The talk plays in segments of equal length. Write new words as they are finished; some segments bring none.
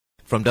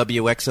From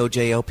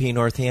WXOJLP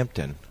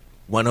Northampton,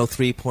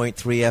 103.3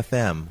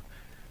 FM,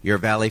 your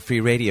Valley Free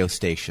radio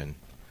station.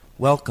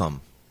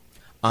 Welcome.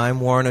 I'm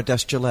Warren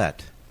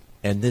Odess-Gillette,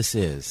 and this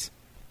is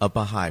A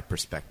Baha'i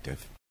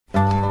Perspective.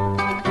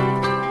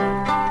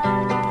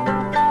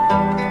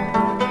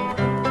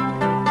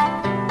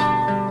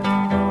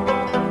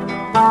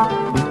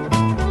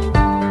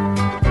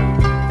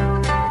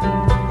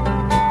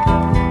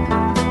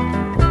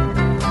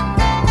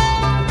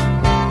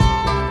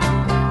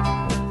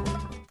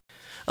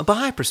 A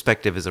Baha'i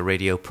Perspective is a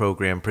radio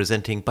program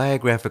presenting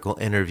biographical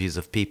interviews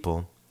of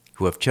people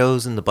who have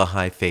chosen the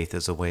Baha'i faith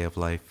as a way of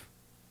life.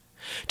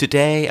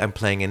 Today, I'm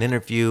playing an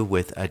interview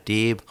with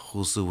Adib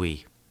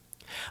Khozouee,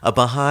 a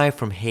Baha'i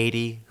from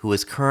Haiti who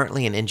is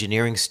currently an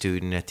engineering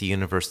student at the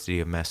University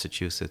of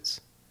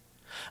Massachusetts.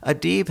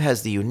 Adib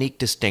has the unique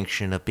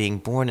distinction of being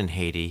born in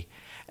Haiti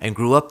and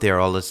grew up there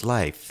all his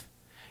life,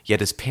 yet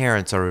his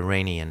parents are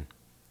Iranian.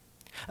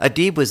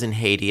 Adib was in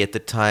Haiti at the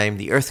time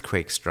the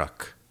earthquake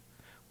struck.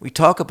 We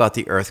talk about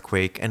the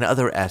earthquake and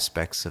other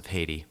aspects of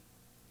Haiti.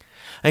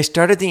 I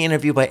started the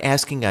interview by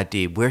asking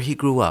Adib where he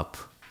grew up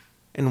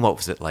and what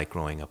was it like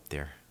growing up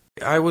there.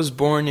 I was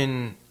born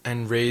in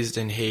and raised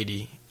in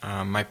Haiti.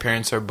 My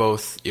parents are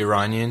both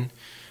Iranian.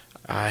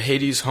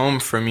 Haiti's home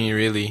for me,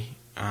 really.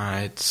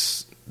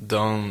 It's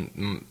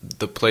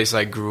the place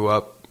I grew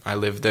up. I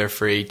lived there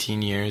for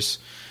 18 years.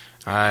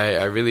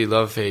 I really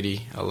love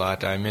Haiti a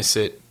lot. I miss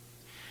it.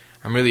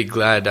 I'm really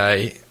glad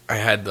I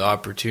had the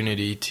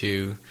opportunity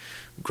to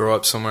grow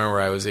up somewhere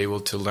where I was able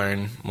to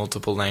learn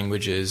multiple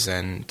languages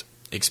and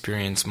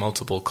experience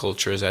multiple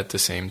cultures at the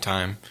same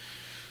time.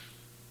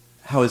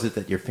 How is it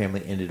that your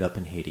family ended up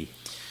in Haiti?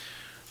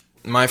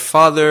 My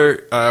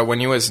father,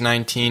 when he was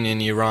 19 in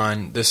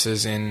Iran, this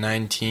is in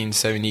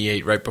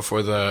 1978, right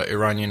before the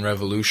Iranian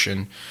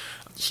Revolution,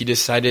 he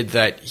decided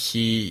that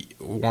he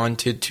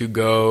wanted to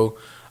go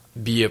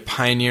be a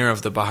pioneer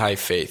of the Baha'i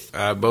faith.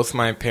 Both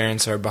my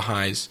parents are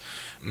Baha'is.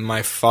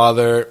 My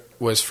father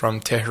was from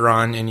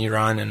Tehran in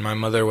Iran, and my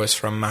mother was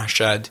from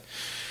Mashhad.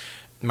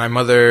 My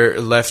mother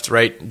left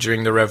right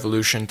during the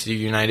revolution to the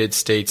United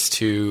States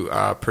to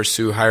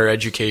pursue higher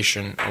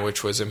education,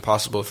 which was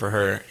impossible for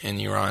her in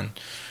Iran.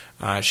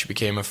 She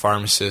became a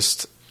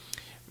pharmacist.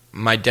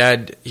 My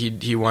dad,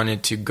 he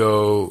wanted to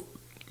go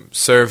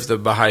serve the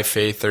Baha'i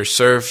faith or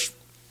serve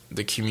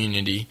the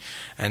community,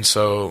 and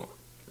so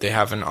they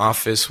have an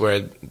office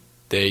where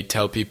they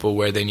tell people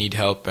where they need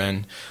help,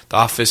 and the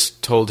office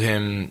told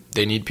him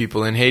they need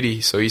people in Haiti.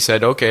 So he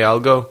said, okay,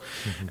 I'll go.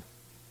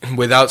 Mm-hmm.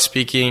 Without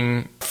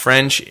speaking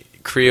French,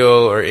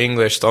 Creole, or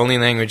English, the only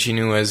language he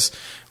knew was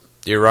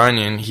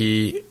Iranian.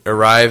 He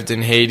arrived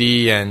in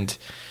Haiti, and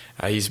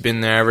he's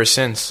been there ever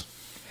since.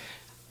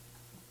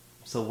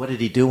 So what did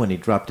he do when he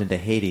dropped into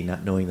Haiti,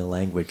 not knowing the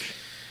language?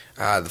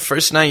 The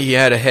first night he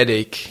had a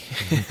headache.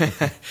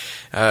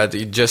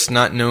 Just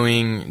not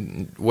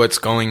knowing what's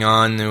going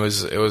on. It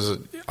was a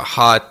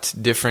hot,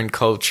 different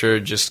culture,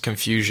 just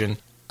confusion.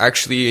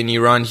 Actually, in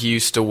Iran, he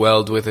used to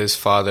weld with his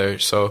father,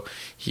 so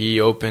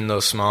he opened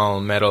a small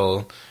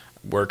metal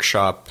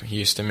workshop. He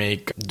used to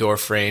make door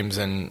frames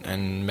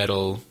and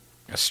metal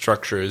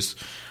structures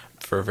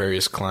for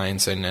various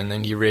clients, and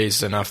then he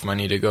raised enough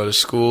money to go to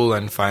school,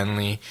 and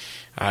finally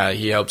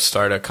he helped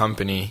start a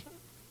company.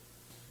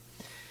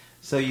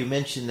 So you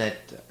mentioned that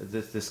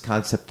this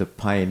concept of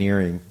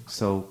pioneering.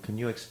 So can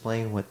you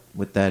explain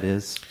what that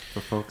is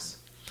for folks?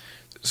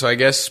 So I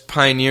guess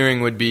pioneering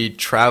would be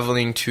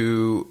traveling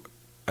to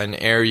an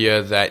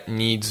area that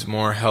needs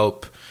more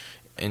help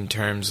in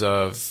terms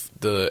of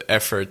the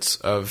efforts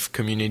of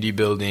community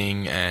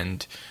building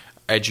and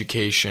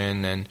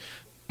education. And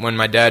when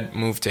my dad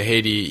moved to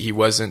Haiti, he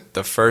wasn't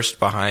the first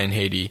Baha'i in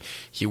Haiti.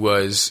 He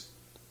was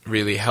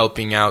really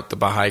helping out the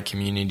Baha'i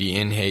community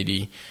in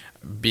Haiti,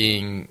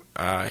 being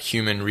a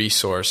human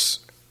resource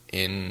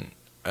in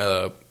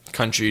a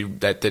country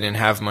that didn't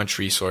have much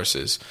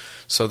resources.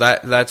 So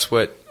that's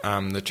what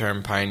the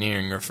term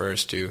pioneering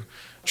refers to,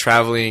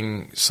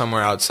 traveling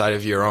somewhere outside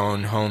of your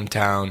own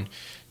hometown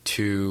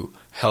to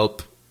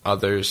help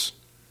others.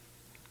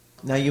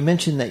 Now you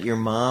mentioned that your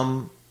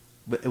mom,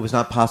 it was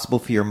not possible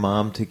for your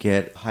mom to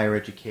get higher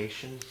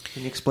education.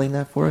 Can you explain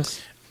that for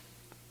us?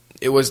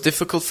 It was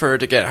difficult for her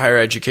to get higher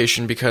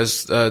education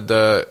because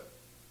the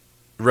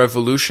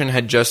revolution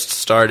had just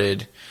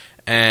started,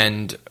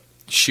 and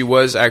she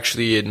was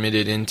actually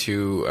admitted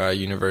into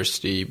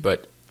university,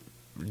 but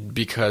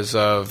because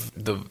of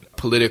the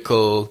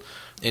political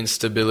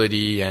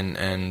instability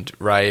and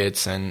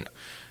riots, and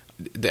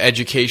the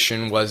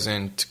education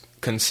wasn't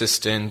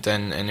consistent,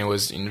 and it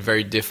was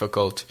very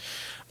difficult.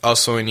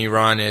 Also in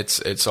Iran,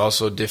 it's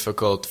also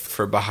difficult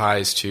for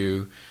Baha'is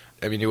to,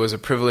 it was a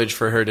privilege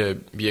for her to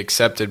be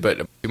accepted,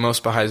 but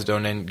most Baha'is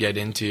don't get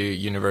into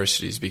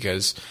universities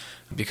because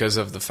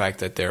of the fact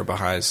that they're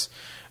Baha'is.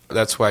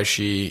 That's why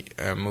she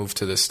moved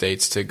to the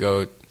States to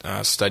go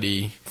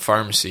study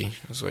pharmacy,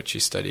 is what she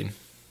studied.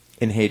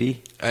 In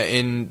Haiti?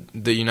 In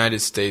the United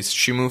States.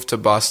 She moved to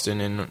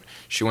Boston, and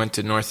she went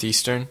to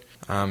Northeastern.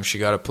 She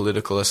got a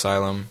political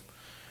asylum,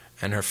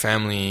 and her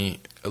family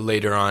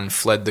later on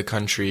fled the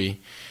country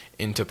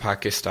into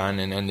Pakistan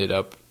and ended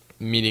up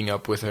meeting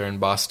up with her in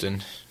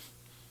Boston.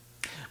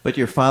 But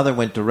your father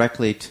went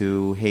directly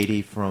to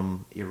Haiti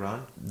from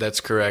Iran? That's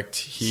correct.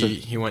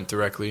 He went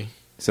directly.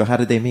 So how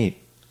did they meet?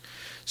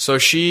 So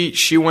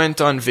she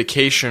went on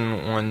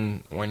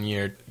vacation one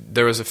year.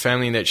 There was a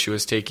family that she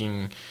was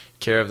taking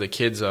care of the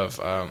kids of,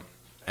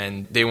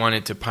 and they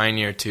wanted to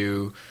pioneer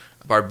to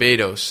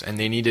Barbados, and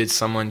they needed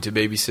someone to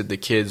babysit the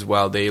kids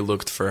while they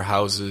looked for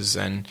houses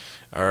and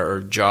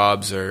or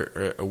jobs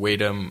or a way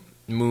to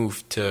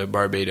move to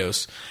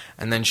Barbados.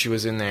 And then she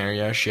was in the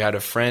area. She had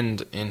a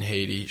friend in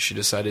Haiti. She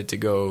decided to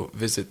go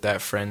visit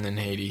that friend in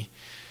Haiti.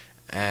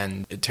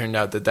 And it turned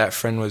out that that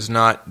friend was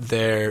not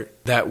there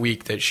that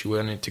week that she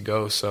wanted to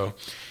go. So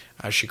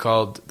she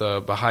called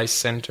the Baha'i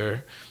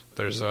Center.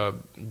 There's a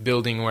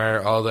building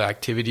where all the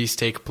activities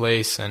take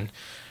place.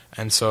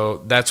 And so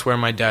that's where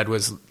my dad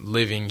was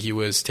living. He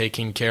was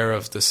taking care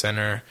of the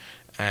center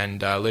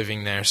and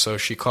living there. So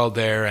she called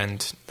there,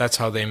 and that's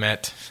how they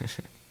met.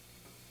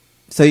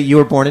 So you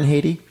were born in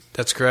Haiti?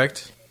 That's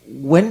correct.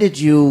 When did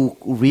you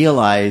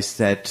realize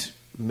that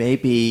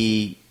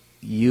maybe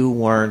you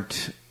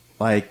weren't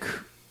like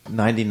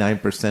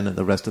 99% of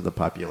the rest of the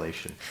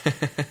population?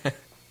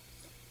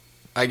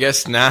 I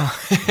guess now.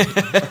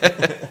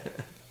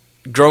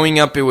 Growing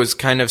up, it was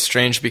kind of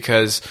strange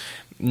because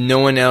no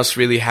one else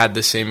really had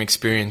the same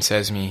experience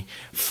as me,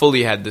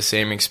 fully had the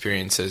same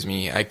experience as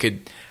me. I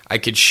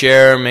could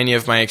share many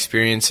of my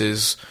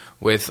experiences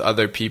with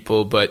other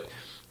people, but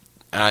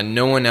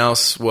no one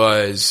else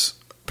was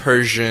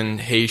Persian,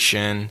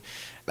 Haitian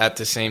at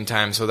the same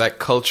time. So that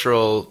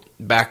cultural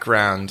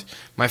background,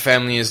 my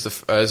family is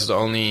the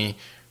only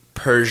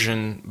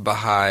Persian,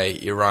 Baha'i,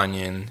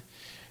 Iranian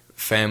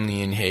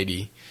family in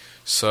Haiti.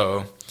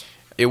 So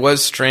it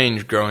was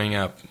strange growing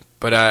up,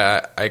 but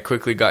I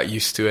quickly got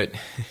used to it.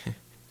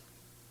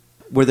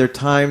 Were there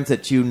times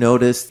that you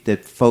noticed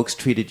that folks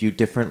treated you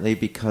differently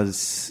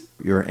because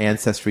your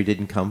ancestry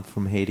didn't come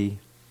from Haiti?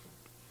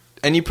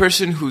 Any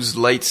person who's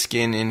light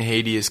skin in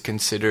Haiti is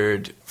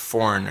considered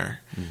foreigner.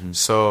 Mm-hmm.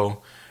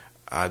 So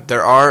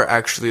there are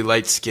actually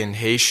light skinned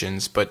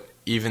Haitians, but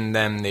even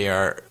them,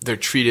 they're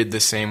treated the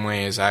same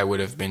way as I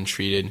would have been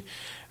treated.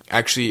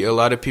 Actually, a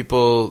lot of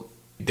people,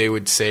 they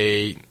would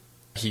say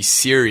he's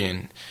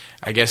Syrian.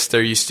 I guess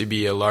there used to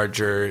be a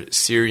larger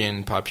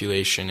Syrian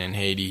population in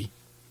Haiti.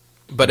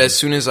 But as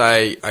soon as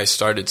I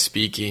started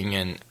speaking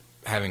and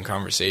having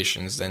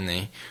conversations, then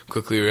they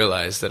quickly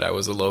realized that I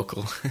was a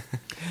local.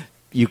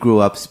 You grew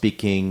up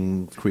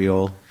speaking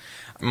Creole?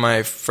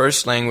 My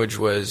first language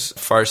was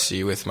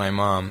Farsi with my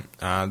mom.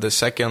 The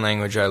second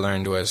language I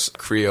learned was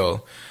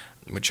Creole,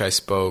 which I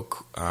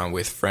spoke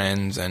with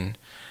friends, and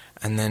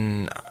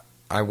then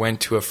I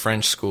went to a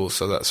French school,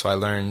 so I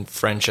learned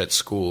French at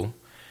school.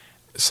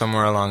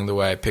 Somewhere along the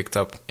way, I picked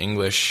up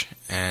English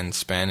and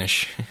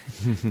Spanish.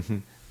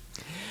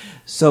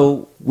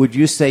 So would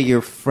you say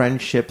your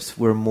friendships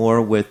were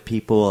more with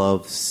people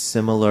of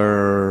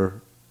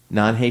similar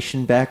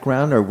non-Haitian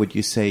background, or would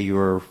you say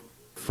your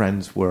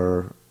friends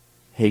were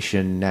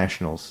Haitian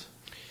nationals?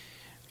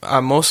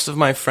 Most of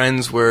my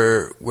friends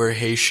were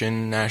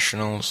Haitian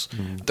nationals.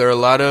 Mm-hmm. There are a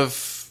lot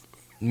of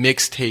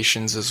mixed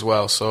Haitians as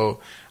well. So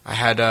I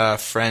had a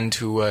friend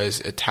who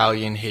was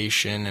Italian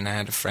Haitian, and I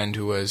had a friend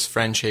who was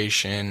French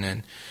Haitian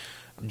and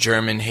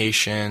German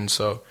Haitian.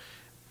 So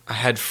I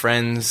had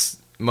friends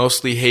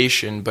mostly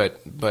Haitian,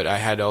 but I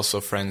had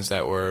also friends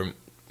that were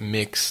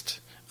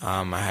mixed.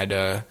 I had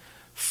a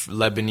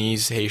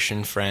Lebanese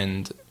Haitian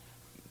friend.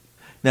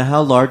 Now,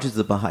 how large is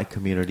the Baha'i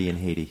community in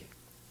Haiti?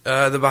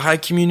 The Baha'i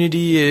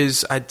community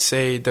is, I'd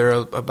say, there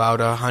are about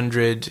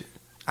 100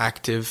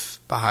 active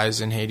Baha'is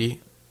in Haiti.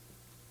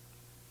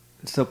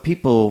 So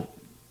people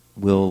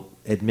will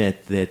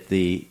admit that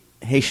the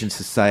Haitian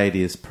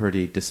society is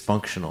pretty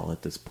dysfunctional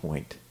at this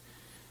point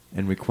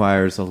and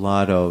requires a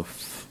lot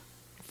of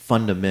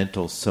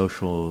fundamental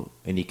social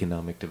and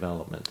economic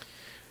development.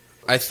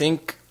 I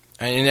think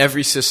in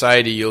every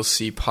society you'll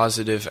see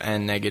positive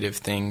and negative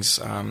things.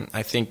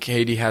 I think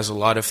Haiti has a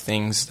lot of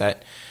things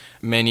that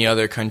many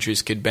other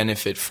countries could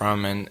benefit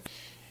from, and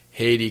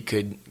Haiti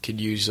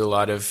could use a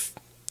lot of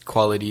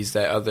qualities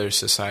that other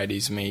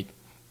societies may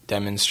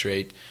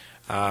demonstrate.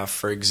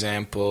 For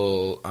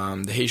example,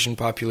 the Haitian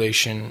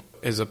population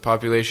is a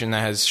population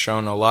that has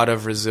shown a lot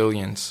of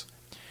resilience.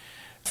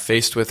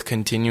 Faced with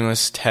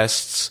continuous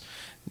tests,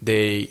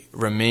 they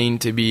remain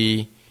to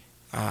be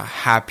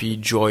happy,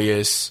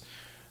 joyous.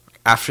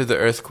 After the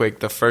earthquake,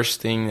 the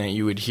first thing that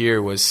you would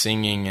hear was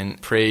singing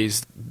and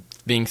praise,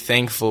 being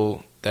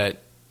thankful that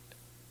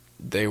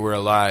they were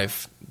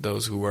alive,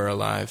 those who were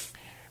alive.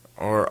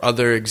 Or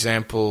other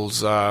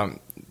examples, the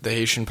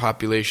Haitian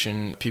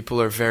population,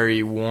 people are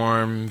very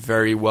warm,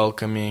 very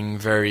welcoming,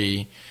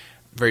 very,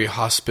 very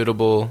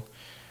hospitable.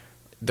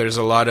 There's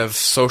a lot of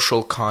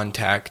social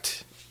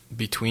contact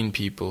between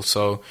people,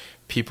 so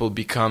people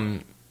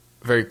become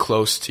very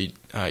close to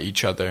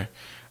each other.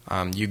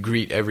 You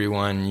greet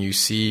everyone you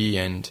see,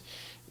 and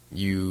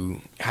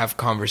You have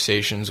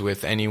conversations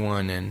with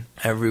anyone and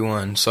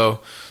everyone. So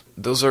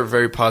those are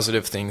very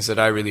positive things that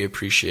I really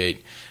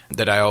appreciate,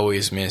 that I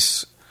always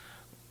miss.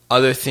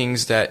 Other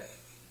things that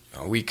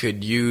we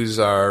could use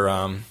are,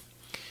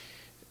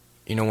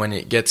 when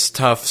it gets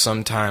tough,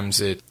 sometimes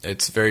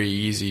it's very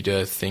easy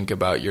to think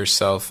about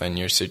yourself and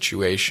your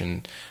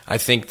situation. I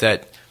think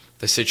that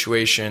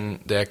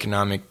the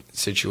economic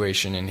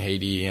situation in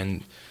Haiti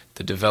and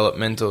the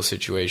developmental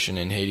situation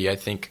in Haiti, I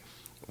think,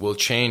 will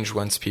change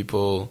once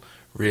people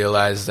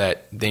realize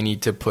that they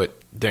need to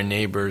put their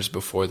neighbors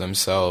before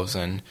themselves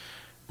and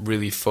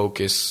really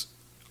focus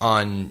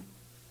on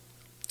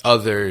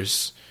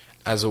others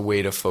as a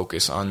way to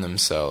focus on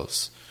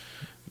themselves.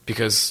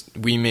 Because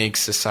we make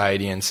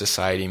society and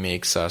society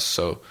makes us.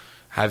 So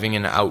having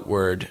an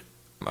outward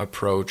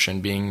approach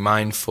and being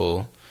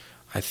mindful,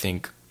 I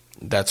think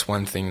that's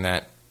one thing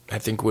that I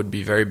think would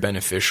be very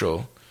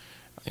beneficial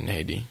in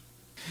Haiti.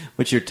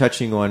 What you're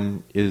touching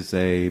on is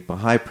a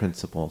Baha'i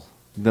principle,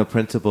 the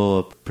principle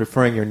of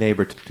preferring your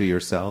neighbor to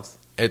yourselves.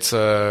 It's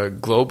a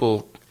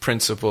global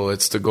principle.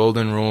 It's the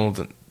golden rule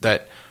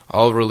that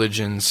all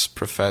religions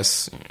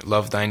profess.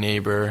 Love thy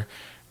neighbor,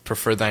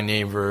 prefer thy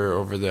neighbor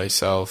over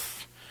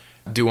thyself.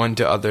 Do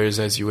unto others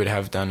as you would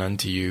have done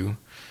unto you.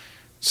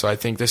 So I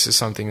think this is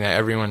something that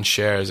everyone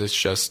shares. It's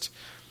just,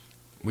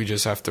 we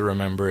just have to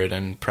remember it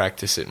and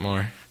practice it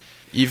more.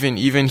 Even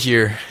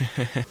here.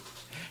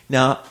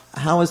 Now,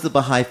 how is the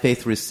Baha'i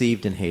faith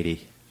received in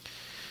Haiti?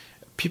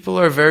 People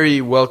are very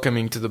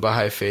welcoming to the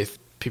Baha'i faith.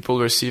 People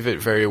receive it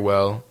very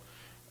well.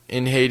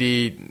 In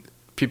Haiti,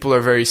 people are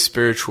very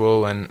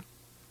spiritual, and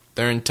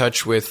they're in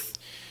touch with,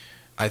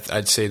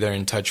 I'd say they're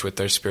in touch with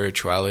their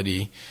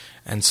spirituality.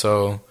 And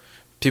so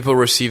people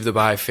receive the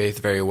Baha'i faith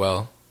very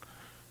well.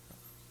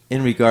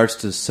 In regards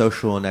to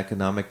social and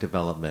economic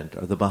development,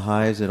 are the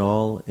Baha'is at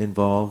all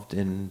involved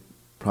in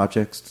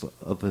projects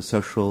of a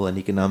social and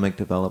economic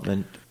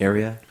development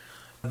area?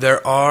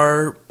 There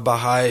are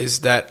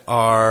Baha'is that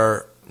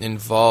are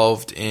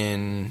involved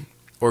in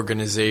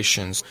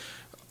organizations.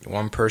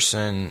 One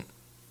person,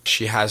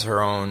 she has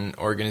her own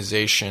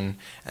organization,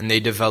 and they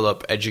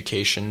develop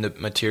education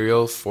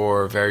material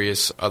for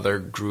various other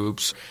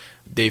groups.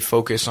 They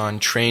focus on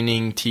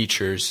training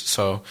teachers,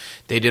 so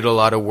they did a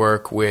lot of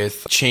work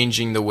with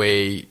changing the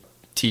way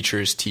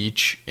teachers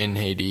teach in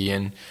Haiti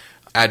and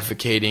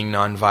advocating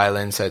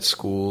nonviolence at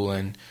school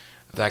and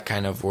that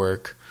kind of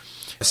work.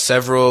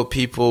 Several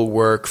people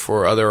work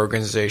for other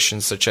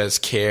organizations such as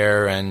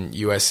CARE and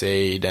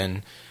USAID,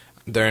 and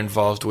they're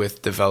involved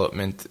with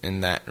development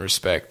in that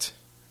respect.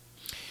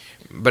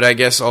 But I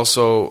guess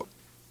also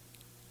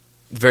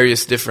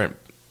various different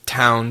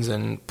towns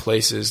and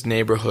places,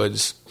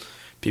 neighborhoods,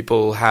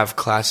 people have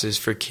classes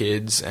for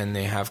kids and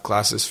they have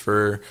classes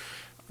for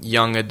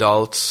young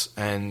adults,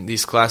 and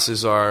these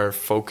classes are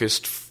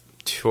focused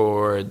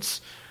towards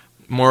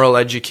moral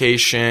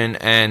education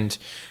and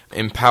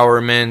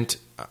empowerment.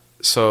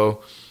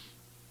 So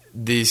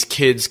these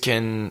kids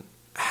can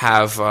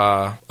have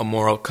a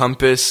moral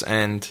compass,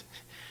 and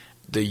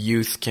the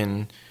youth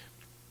can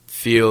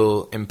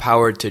feel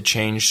empowered to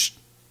change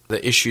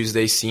the issues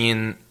they see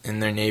in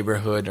their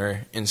neighborhood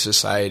or in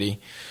society.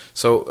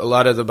 So a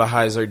lot of the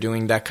Baha'is are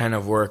doing that kind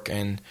of work,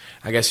 and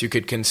I guess you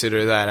could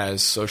consider that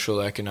as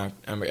social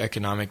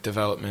economic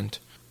development.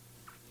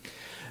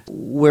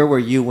 Where were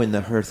you when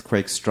the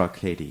earthquake struck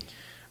Haiti?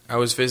 I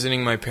was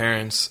visiting my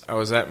parents. I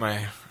was at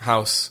my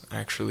house,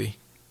 actually.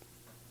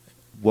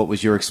 What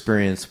was your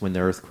experience when the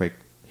earthquake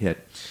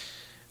hit?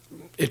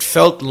 It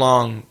felt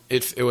long.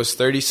 It was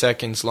 30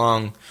 seconds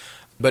long,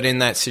 but in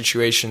that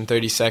situation,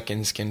 30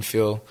 seconds can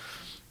feel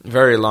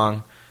very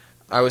long.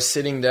 I was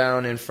sitting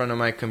down in front of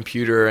my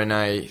computer and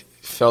I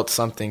felt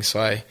something, so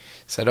I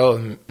said,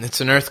 oh,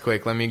 it's an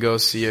earthquake. Let me go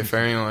see if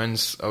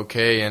everyone's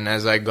okay. And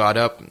as I got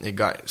up, it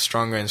got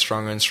stronger and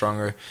stronger and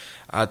stronger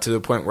to the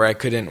point where I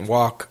couldn't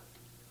walk.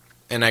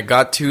 And I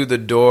got to the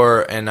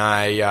door, and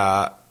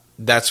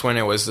that's when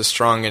it was the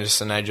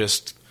strongest, and I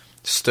just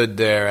stood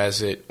there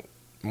as it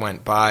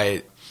went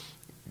by.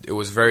 It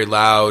was very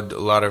loud, a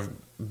lot of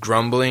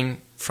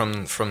grumbling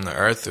from the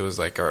earth. It was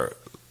like a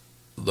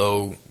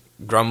low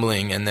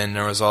grumbling, and then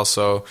there was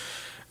also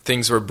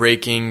things were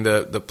breaking,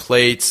 the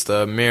plates,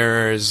 the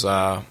mirrors,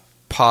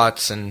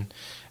 pots, and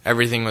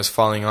everything was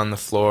falling on the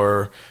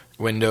floor,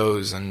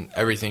 windows, and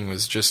everything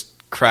was just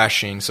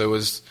crashing. So it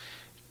was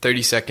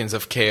 30 seconds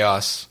of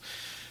chaos,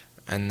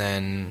 and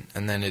then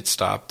it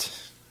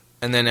stopped.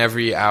 And then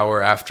every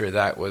hour after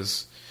that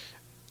was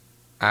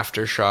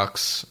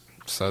aftershocks,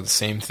 so the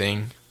same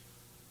thing.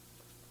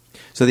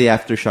 So the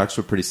aftershocks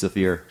were pretty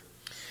severe.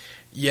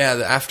 Yeah,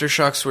 the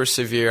aftershocks were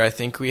severe. I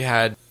think we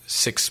had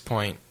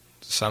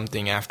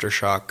 6-point-something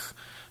aftershock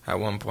at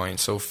one point,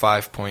 so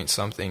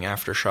 5-point-something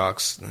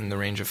aftershocks in the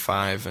range of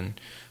 5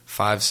 and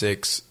 5,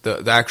 6.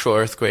 The actual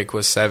earthquake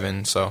was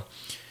 7, so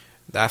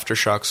the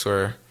aftershocks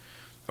were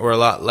a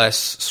lot less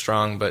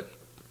strong, but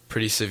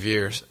pretty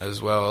severe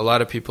as well. A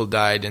lot of people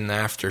died in the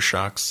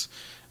aftershocks.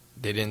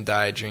 They didn't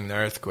die during the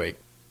earthquake.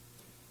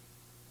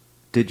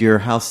 Did your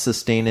house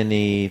sustain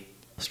any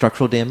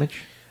structural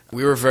damage?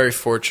 We were very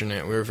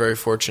fortunate.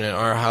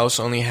 Our house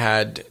only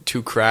had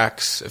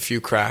a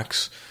few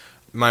cracks.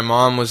 My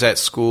mom was at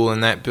school,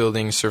 and that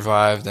building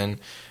survived, and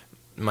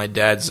my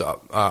dad's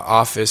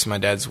office, my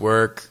dad's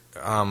work,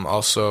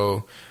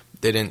 also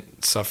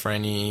didn't suffer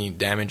any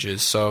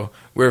damages. So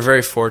we were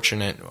very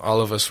fortunate.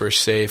 All of us were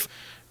safe.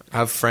 I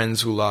have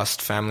friends who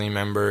lost family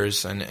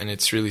members, and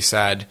it's really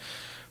sad.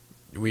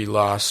 We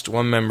lost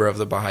one member of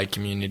the Baha'i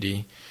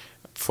community.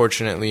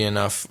 Fortunately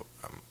enough,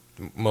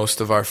 most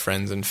of our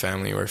friends and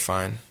family were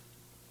fine.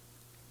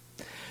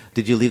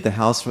 Did you leave the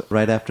house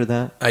right after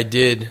that? I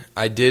did.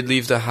 I did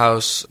leave the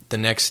house the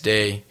next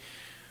day.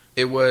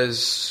 It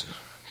was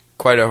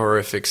quite a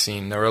horrific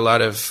scene. There were a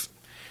lot of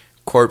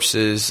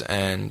corpses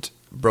and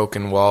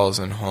broken walls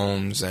and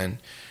homes and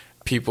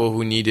people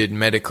who needed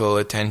medical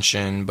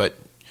attention, but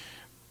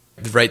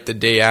right the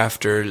day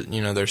after,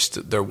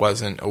 there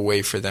wasn't a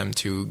way for them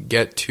to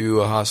get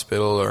to a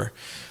hospital, or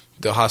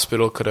the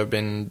hospital could have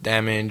been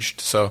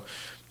damaged. So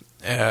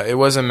it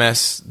was a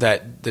mess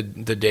that the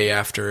day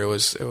after. It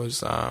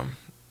was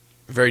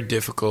very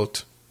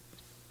difficult.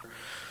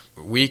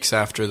 Weeks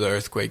after the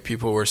earthquake,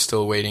 people were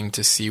still waiting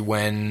to see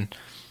when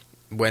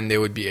they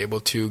would be able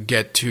to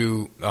get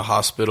to a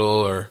hospital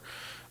or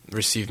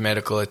receive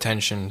medical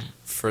attention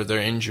for their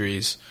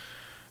injuries.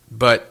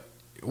 But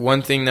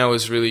one thing that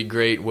was really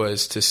great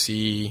was to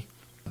see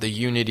the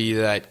unity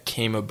that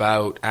came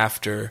about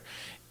after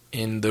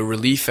in the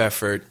relief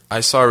effort.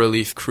 I saw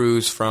relief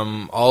crews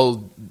from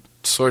all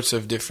sorts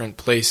of different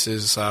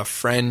places,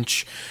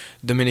 French,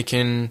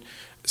 Dominican,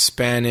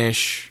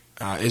 Spanish,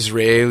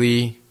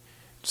 Israeli.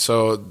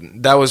 So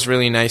that was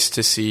really nice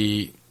to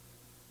see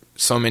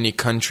so many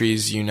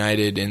countries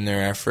united in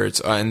their efforts,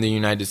 in the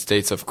United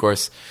States, of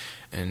course,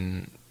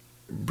 and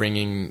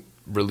bringing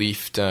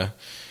relief to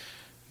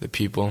the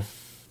people.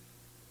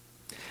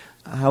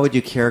 How would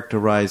you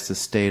characterize the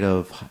state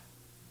of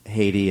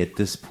Haiti at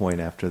this point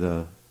after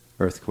the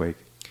earthquake?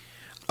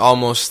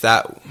 Almost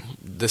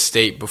the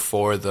state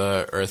before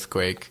the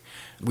earthquake.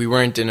 We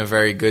weren't in a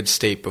very good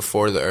state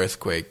before the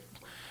earthquake.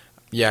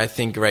 Yeah, I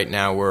think right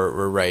now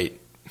we're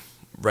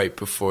right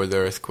before the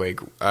earthquake.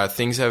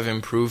 Things have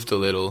improved a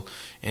little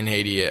in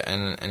Haiti,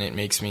 and it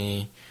makes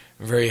me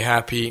very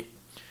happy.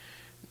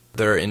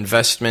 There are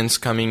investments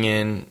coming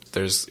in.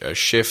 There's a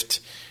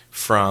shift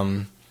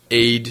from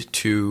aid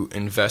to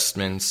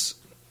investments.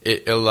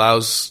 It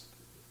allows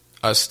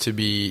us to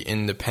be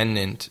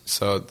independent.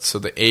 So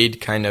the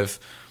aid kind of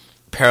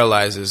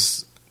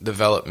paralyzes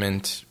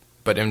development,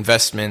 but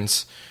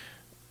investments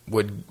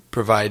would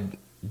provide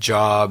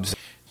jobs.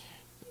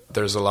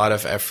 There's a lot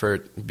of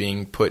effort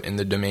being put in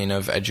the domain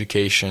of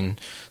education.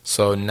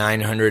 So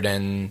 900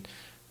 and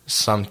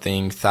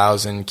something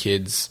thousand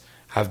kids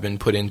have been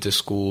put into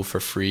school for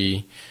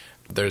free.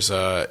 There's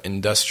a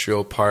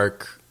industrial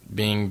park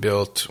being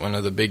built, one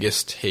of the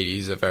biggest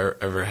Haitis have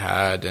ever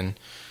had, and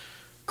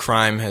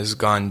crime has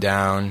gone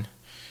down.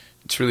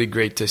 It's really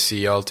great to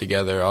see all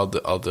together all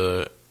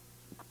the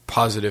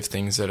positive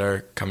things that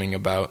are coming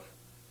about.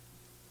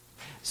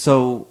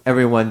 So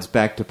everyone's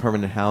back to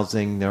permanent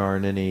housing. There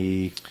aren't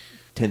any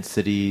tent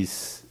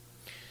cities.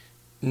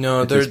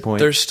 No,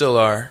 there still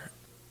are.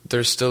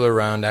 They're still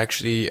around.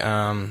 Actually,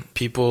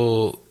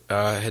 people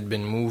had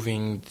been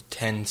moving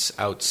tents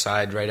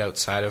right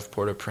outside of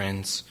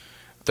Port-au-Prince.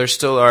 There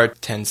still are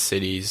tent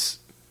cities.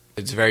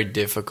 It's very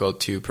difficult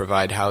to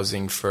provide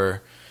housing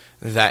for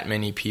that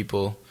many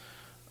people.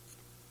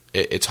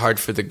 It's hard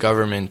for the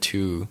government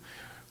to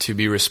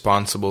be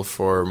responsible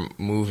for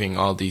moving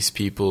all these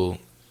people.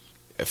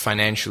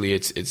 Financially,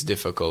 it's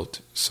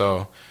difficult.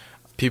 So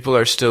people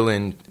are still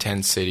in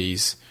tent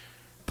cities,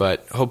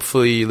 but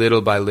hopefully,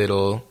 little by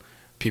little,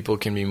 people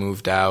can be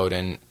moved out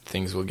and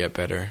things will get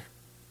better.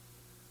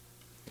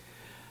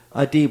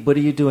 Adib, what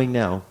are you doing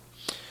now?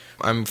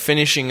 I'm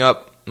finishing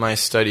up my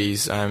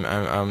studies. I'm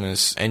an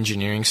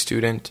engineering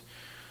student.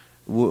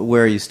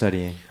 Where are you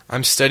studying?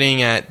 I'm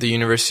studying at the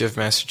University of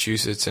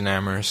Massachusetts in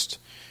Amherst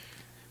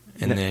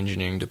in the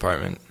engineering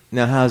department.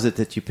 Now, how is it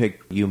that you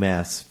picked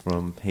UMass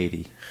from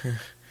Haiti?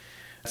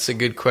 That's a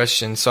good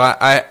question. So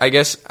I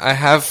guess I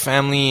have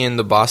family in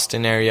the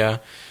Boston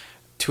area.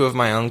 2 of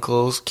my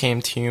uncles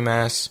came to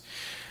UMass.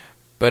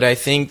 But I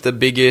think the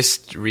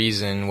biggest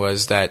reason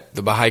was that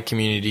the Baha'i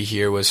community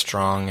here was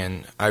strong,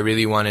 and I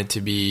really wanted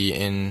to be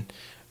in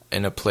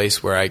a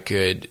place where I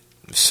could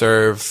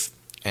serve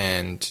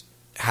and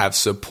have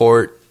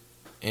support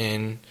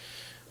in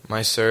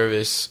my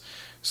service.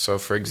 So,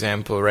 for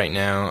example, right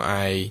now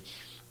I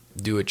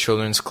do a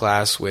children's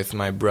class with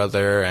my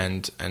brother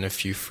and a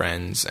few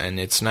friends, and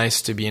it's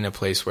nice to be in a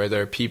place where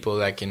there are people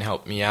that can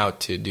help me out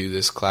to do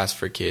this class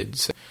for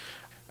kids.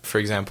 For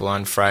example,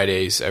 on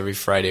Fridays, every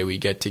Friday we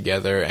get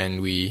together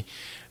and we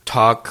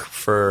talk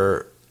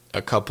for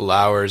a couple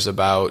hours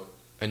about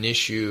an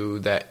issue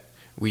that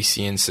we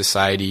see in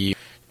society.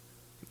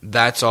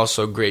 That's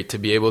also great to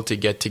be able to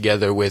get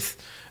together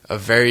with a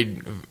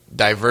very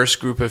diverse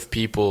group of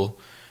people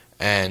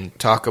and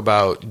talk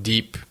about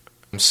deep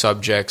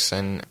subjects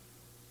and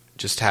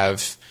just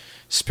have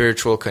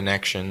spiritual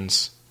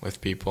connections with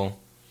people.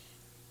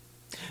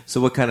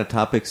 So what kind of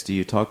topics do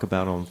you talk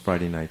about on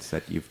Friday nights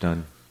that you've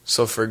done?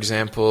 So, for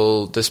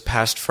example, this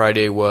past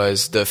Friday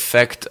was the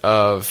effect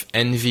of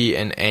envy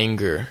and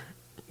anger,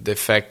 the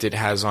effect it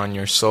has on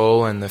your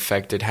soul and the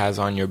effect it has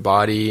on your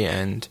body,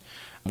 and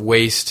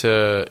ways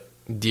to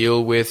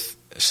deal with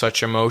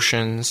such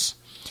emotions.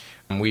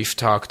 And we've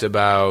talked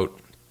about,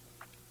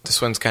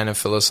 this one's kind of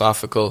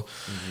philosophical,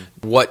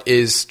 what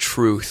is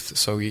truth?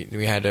 So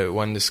we had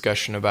one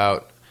discussion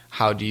about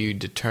how do you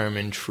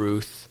determine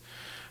truth.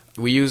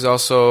 We use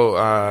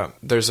also,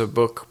 there's a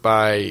book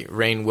by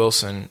Rainn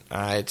Wilson.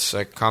 It's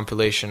a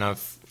compilation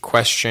of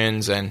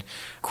questions and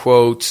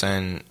quotes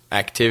and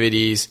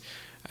activities.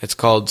 It's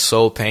called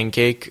Soul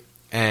Pancake,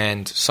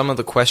 and some of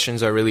the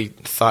questions are really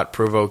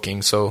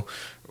thought-provoking. So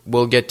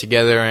we'll get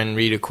together and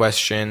read a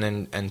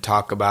question and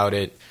talk about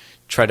it,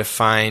 try to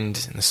find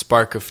the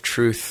spark of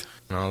truth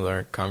in all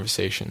our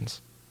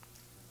conversations.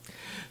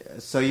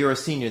 So you're a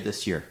senior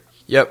this year?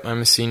 Yep,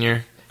 I'm a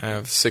senior. I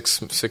have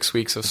six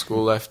weeks of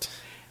school left.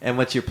 And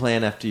what's your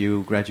plan after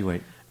you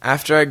graduate?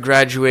 After I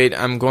graduate,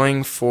 I'm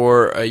going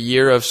for a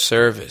year of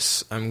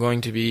service. I'm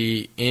going to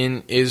be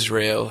in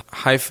Israel,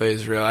 Haifa,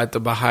 Israel, at the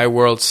Baha'i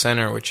World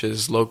Center, which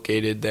is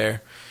located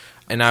there.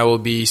 And I will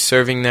be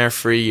serving there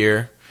for a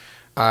year.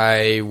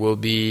 I will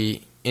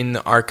be in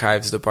the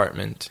archives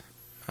department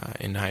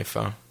in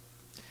Haifa.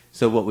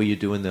 So what will you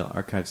do in the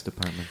archives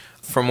department?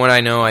 From what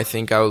I know, I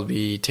think I will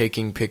be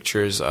taking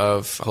pictures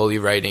of holy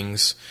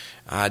writings,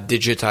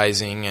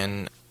 digitizing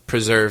and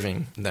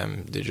preserving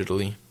them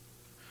digitally.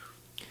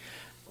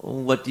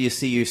 What do you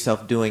see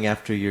yourself doing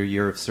after your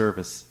year of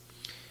service?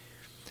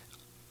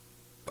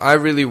 I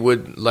really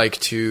would like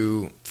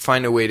to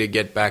find a way to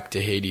get back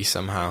to Haiti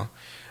somehow.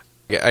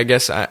 I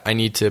guess I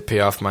need to pay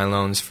off my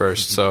loans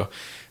first. So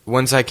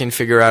once I can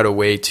figure out a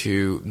way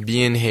to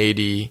be in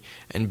Haiti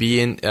and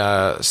be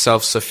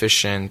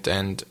self-sufficient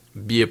and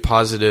be a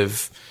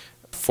positive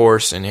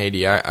force in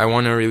Haiti, I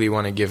really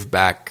want to give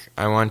back.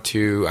 I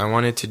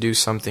wanted to do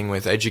something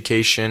with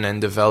education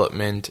and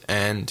development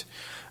and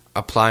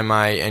apply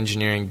my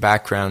engineering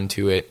background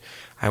to it.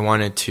 I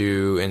wanted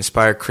to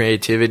inspire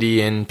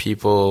creativity in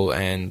people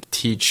and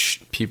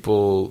teach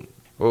people.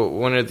 Well,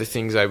 one of the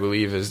things I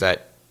believe is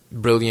that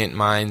brilliant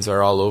minds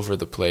are all over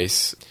the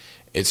place.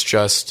 It's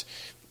just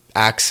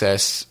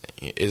access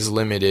is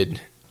limited.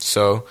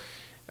 So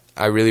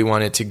I really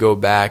wanted to go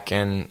back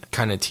and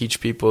kind of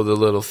teach people the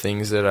little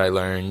things that I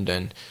learned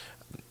and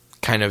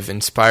kind of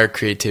inspire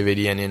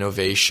creativity and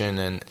innovation.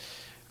 And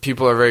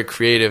people are very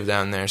creative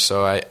down there,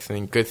 so I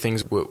think good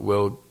things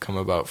will come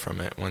about from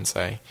it once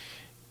I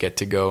get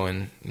to go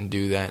and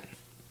do that.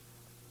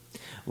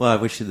 Well, I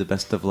wish you the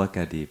best of luck,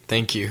 Adib.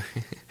 Thank you.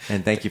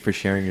 And thank you for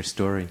sharing your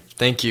story.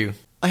 Thank you.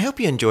 I hope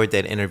you enjoyed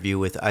that interview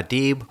with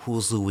Adib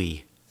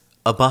Khozouee,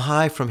 a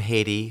Baha'i from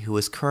Haiti who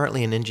is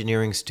currently an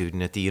engineering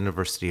student at the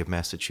University of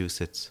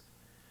Massachusetts.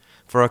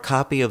 For a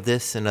copy of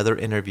this and other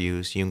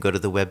interviews, you can go to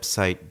the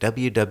website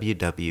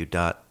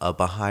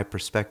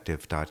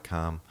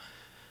www.abahaiperspective.com.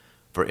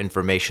 For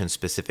information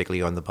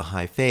specifically on the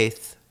Baha'i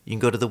faith, you can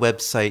go to the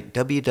website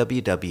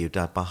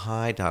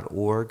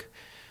www.baha'i.org,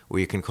 where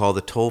you can call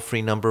the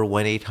toll-free number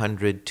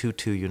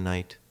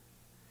 1-800-22-UNITE.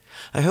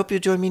 I hope you'll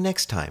join me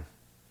next time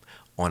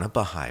on A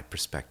Baha'i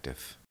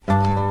Perspective.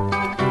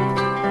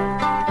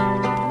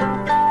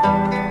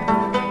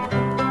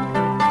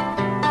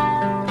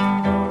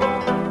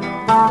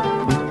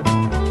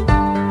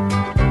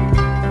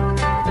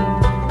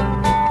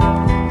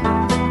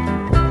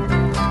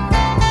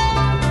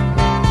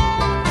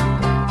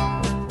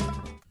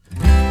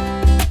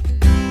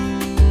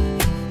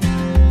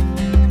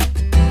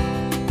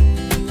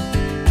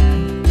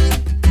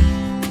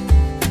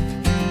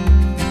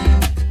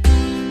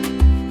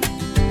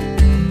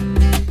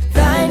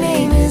 Thy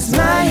name is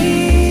my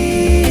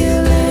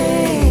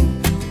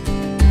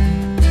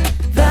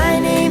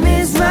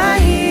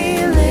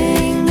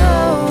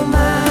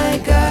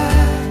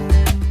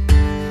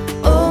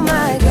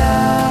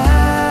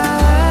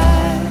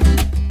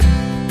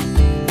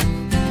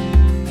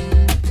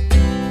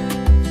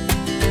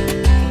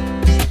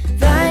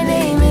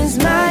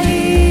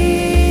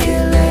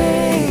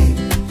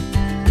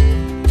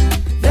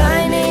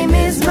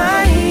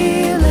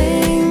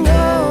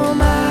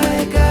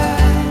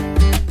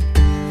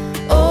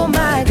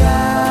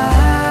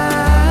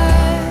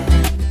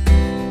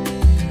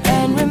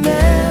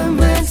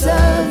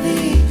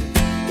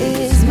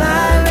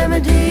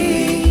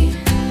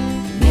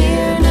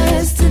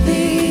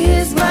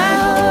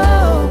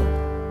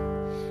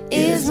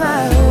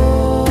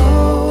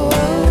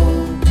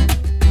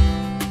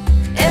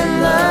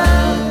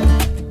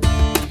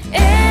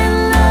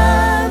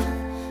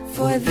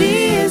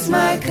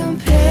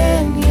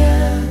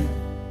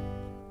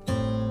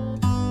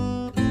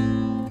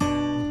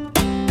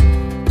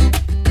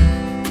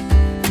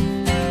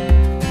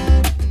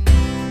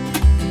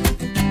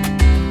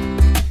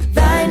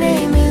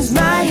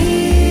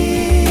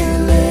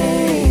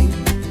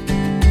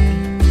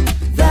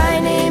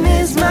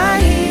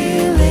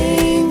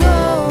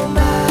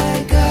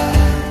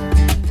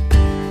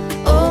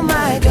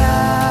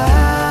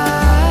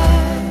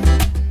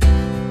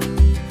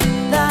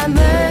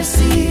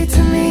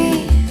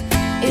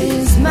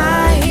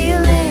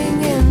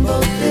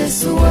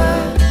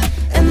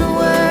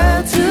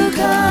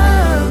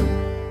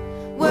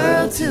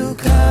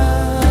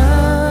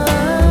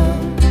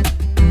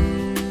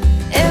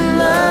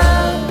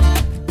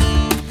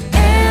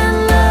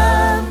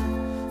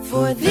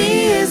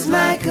is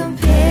my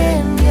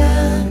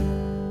companion.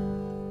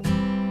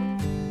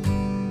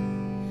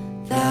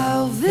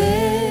 Thou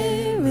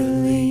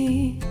verily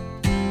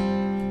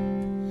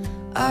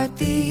art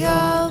the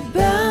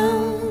all-bountiful,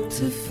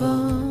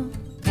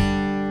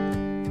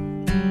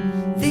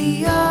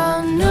 the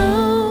all-knowing,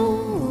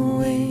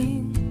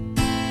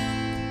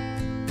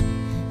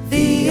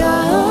 the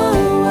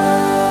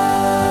all-wise.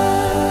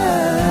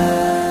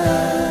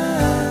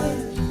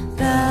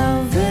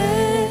 Thou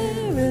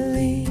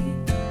verily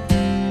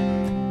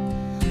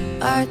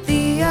art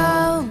the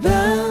all-bountiful,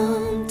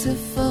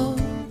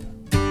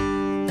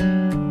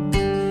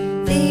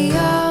 the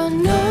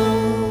all-knowing,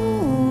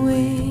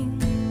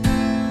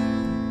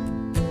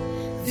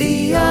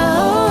 the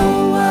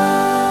all-wise.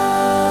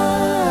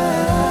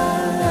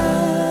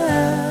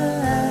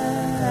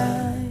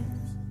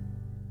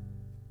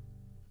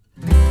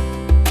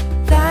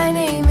 Thy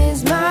name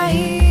is my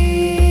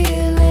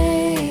healing.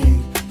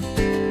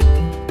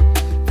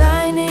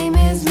 Thy name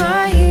is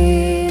my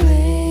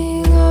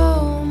healing,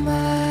 oh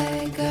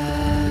my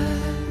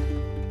God.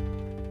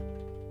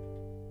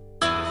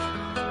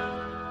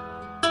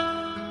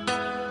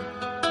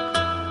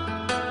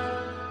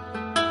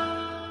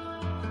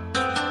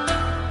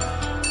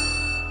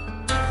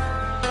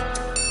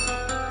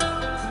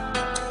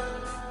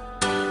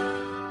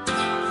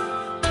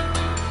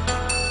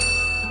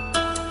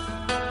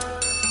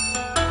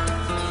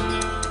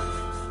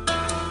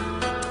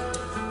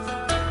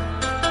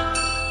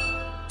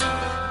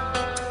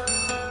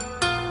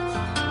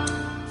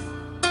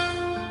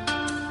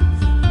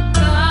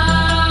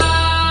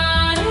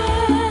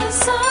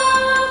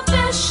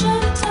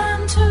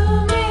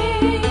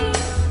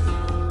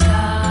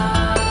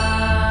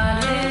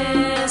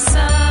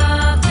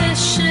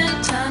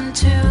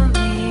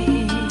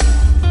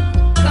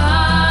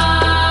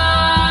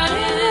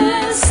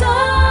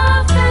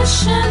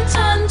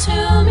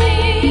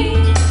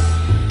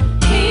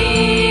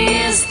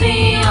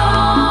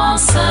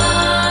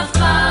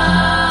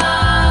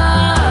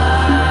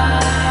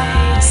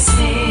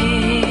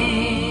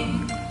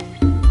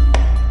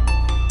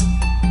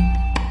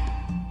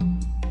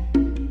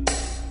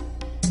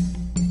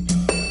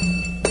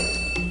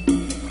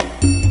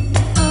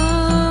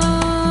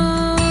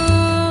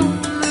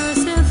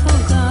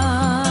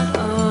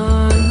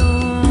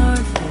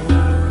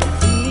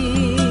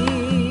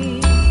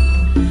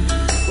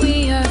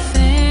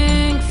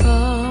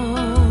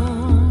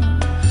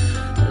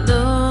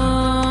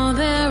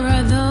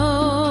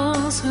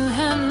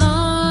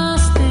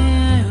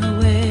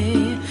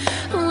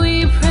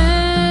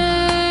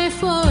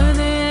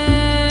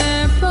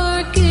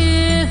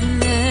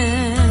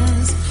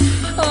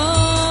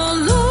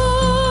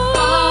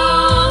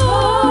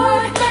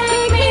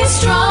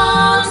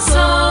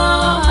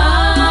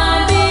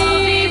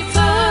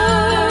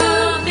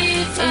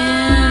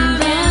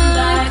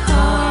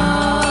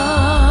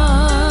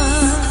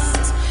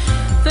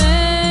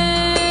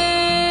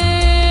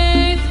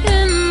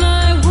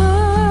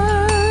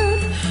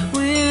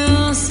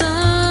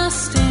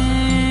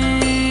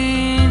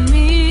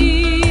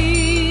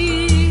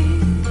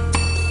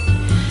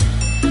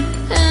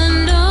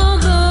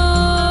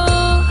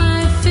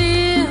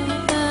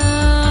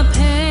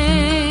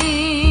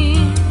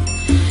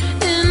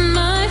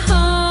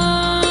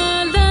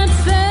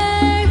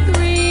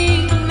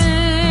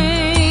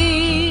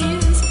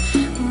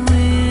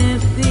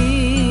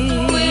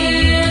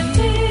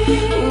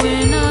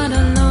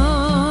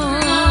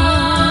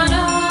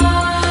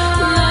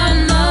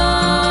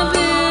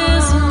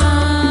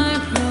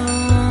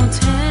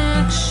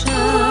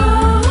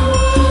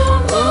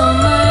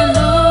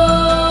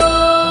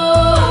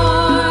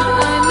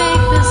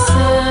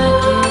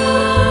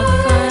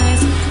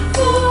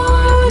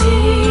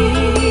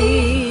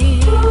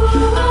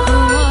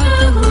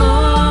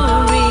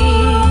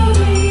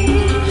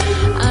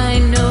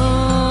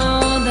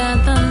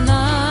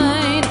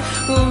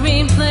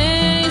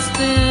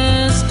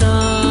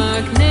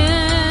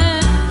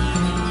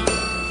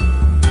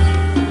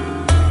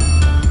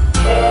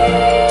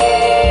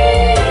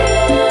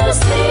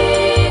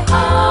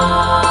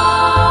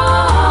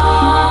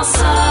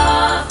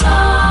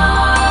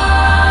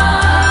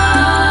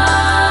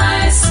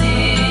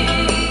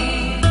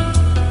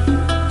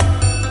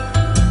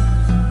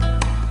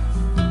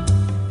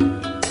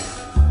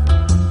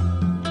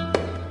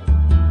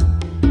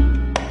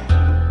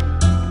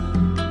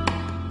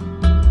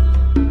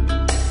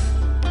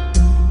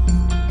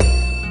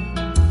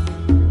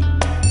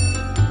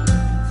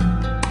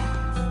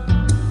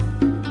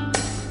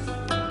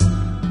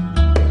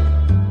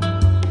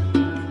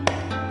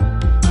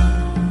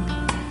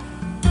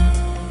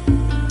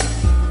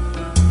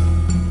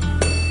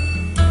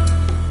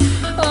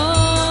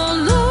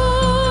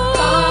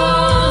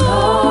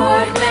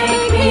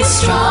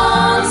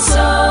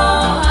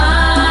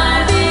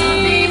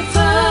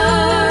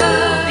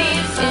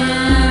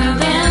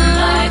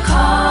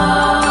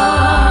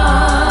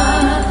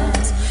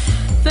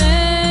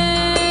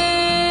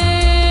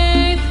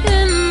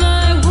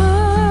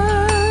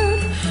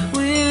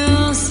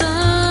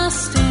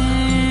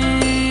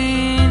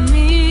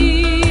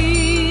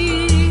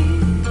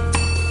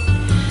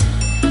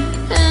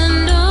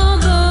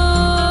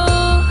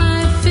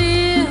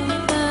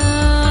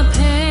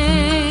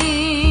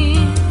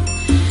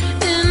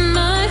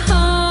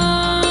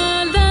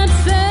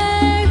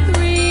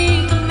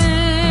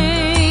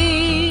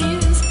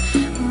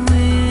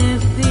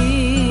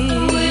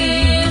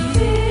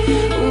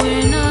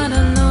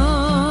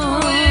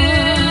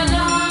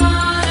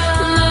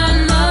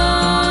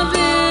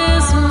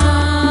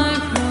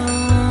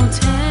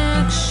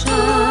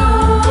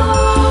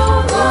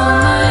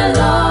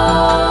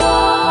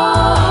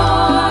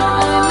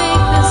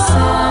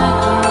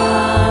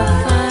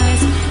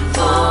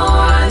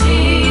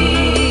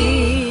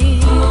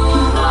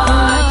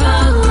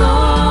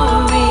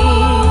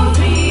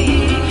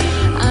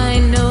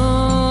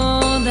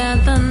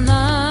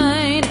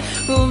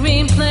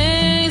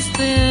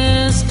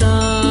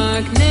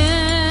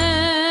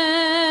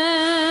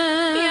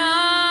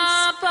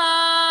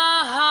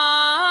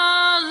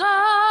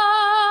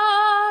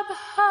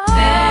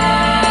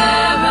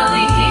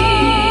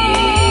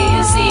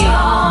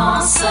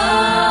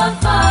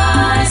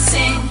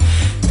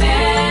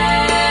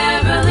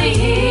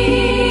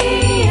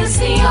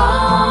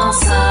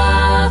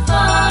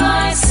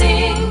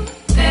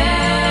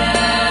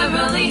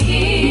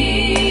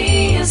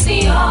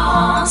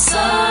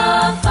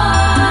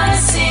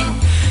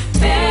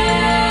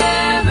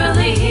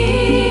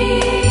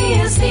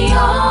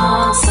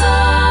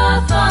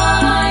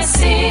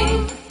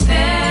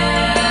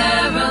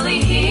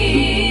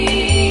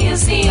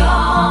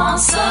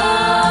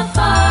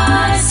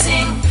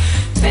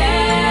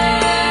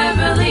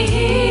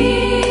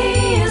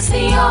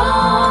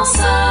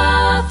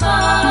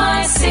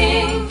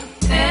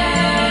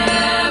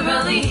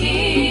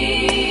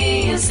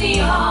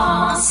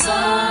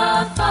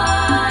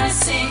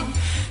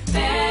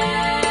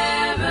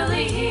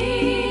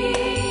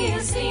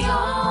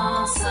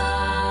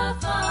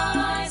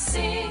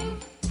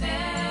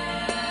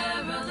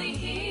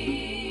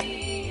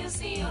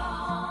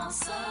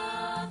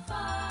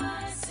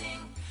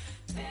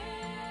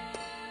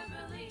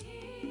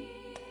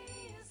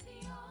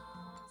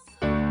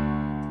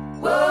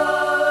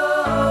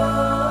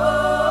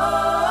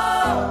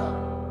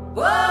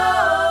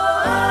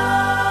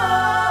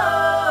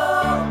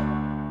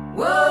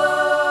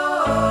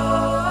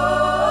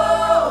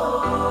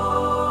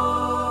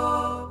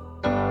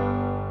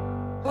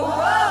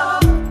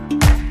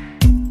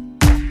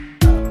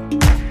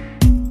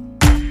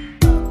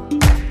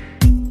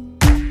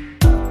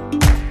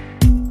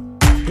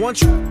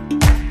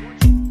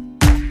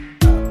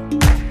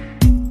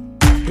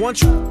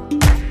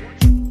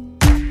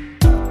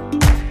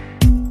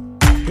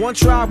 One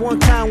tribe, one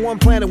kind, one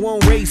planet, one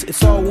race.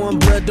 It's all one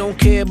blood, don't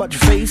care about your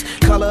face,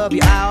 color of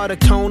your eye or the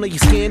tone of your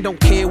skin. Don't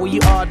care where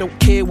you are, don't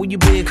care where you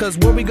been. Cause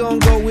where we gon'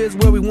 go is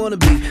where we wanna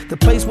be. The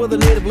place where the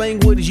native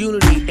language is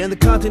unity. And the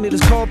continent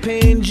is called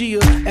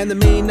Pangea. And the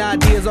main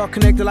ideas are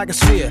connected like a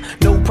sphere.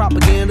 No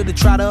propaganda to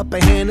try to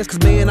upperhand us.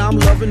 Cause man, I'm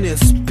loving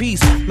this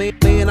peace.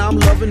 Man, I'm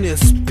loving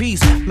this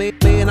peace.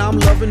 Man, I'm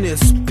loving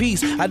this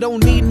peace. I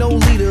don't need no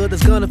leader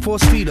that's gonna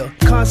force feed her.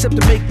 Concept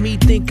to make me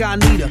think I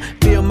need her.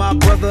 Fear my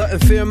brother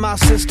and fear my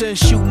sister. And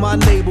shoot my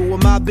neighbor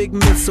with my big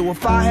missile.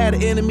 If I had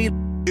an enemy,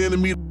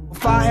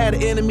 if I had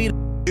an enemy,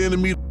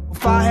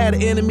 if I had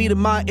an enemy, then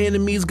my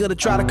enemy's gonna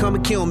try to come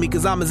and kill me.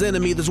 Cause I'm his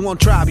enemy. There's one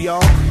tribe,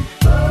 y'all.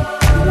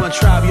 We one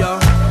tribe, y'all.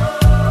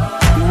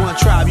 We one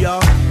tribe,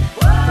 y'all.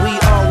 We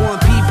are one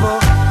people.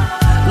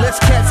 Let's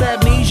catch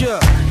amnesia.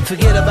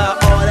 Forget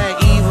about all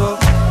that evil.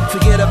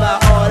 Forget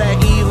about all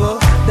that evil.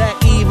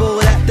 That evil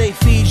that they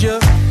feed you.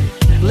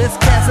 Let's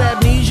catch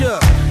amnesia.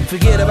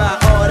 Forget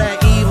about all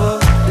that evil.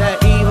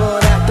 That evil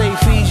that they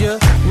feed you.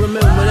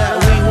 Remember that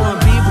we one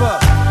people.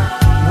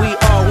 We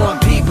are one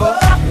people.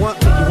 One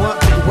people.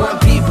 One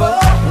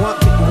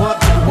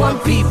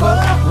people.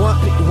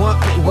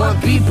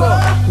 One people.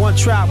 One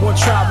tribe, one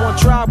tribe, one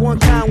tribe, one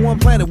kind, one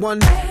planet, one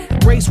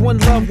race, one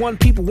love, one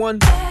people, one.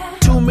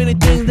 Too many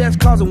things that's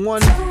causing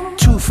one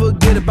to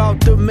forget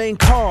about the main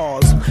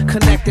cause.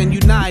 Connect and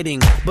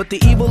uniting. But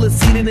the evil is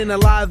seated and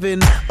alive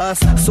in us.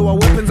 So our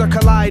weapons are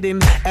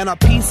colliding. And our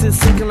peace is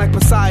sinking like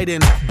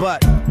Poseidon.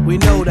 But we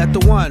know that the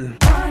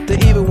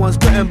evil one's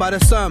threatened by the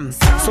sun.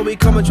 So we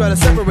come and try to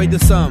separate the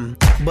sum.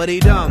 But he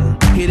dumb.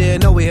 He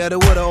didn't know we had a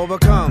will to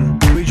overcome.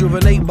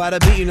 Rejuvenate by the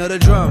beating of the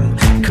drum.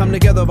 Come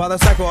together by the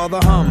cycle of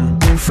the hum.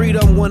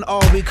 Freedom when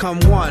all become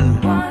one.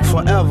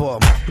 Forever.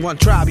 One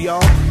tribe,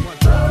 y'all.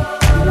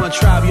 We one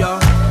tribe, y'all.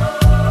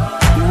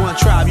 We one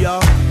tribe,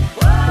 y'all.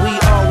 We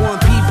are one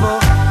people.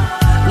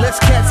 Let's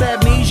catch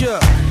amnesia.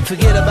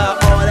 Forget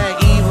about all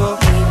that evil.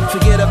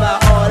 Forget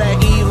about all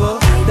that evil.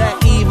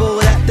 That evil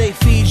that they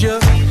feed you.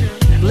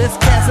 Let's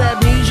catch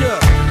amnesia.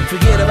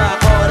 Forget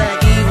about all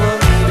that evil.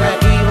 That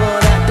evil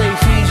that they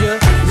feed you.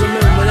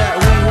 Remember that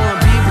we one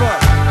people.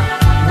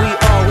 We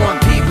are one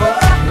people.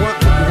 One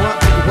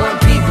people. One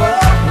people.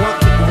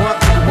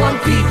 One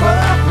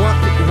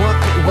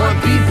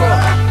people.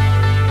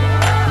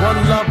 One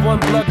love, one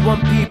blood,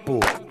 one people.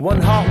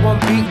 One heart, one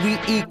beat, we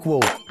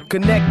equal.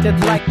 Connected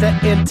like the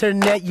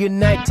internet,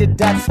 united,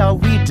 that's how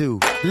we do.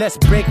 Let's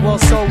break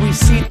walls so we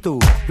see through.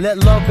 Let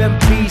love and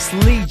peace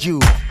lead you.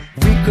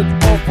 We could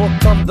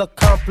overcome the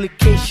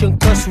complication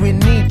cause we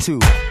need to.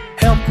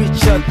 Help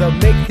each other,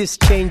 make these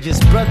changes.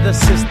 Brother,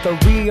 sister,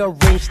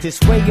 rearrange this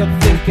way of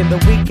thinking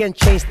that we can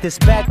change this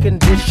bad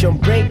condition.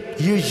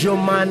 Break, use your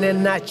mind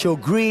and not your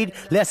greed.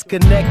 Let's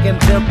connect and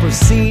then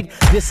proceed.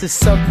 This is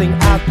something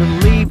I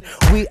believe.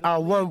 We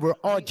are one, we're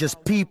all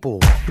just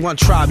people. One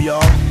tribe,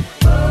 y'all.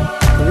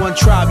 One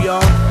tribe,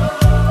 y'all.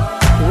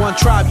 One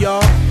tribe,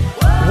 y'all.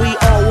 We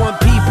are one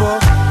people.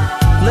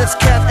 Let's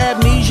catch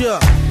amnesia.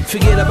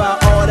 Forget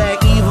about all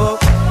that evil.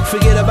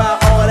 Forget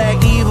about all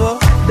that evil.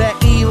 That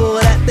evil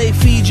that they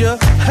feed you.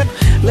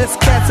 Let's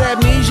catch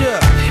amnesia.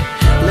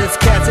 Let's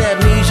catch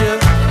amnesia.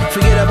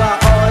 Forget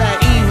about all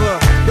that evil.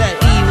 That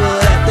evil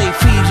that they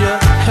feed you.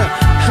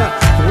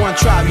 One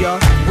tribe, y'all.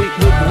 We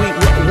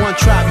one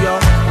tribe, y'all.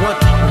 One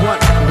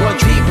people.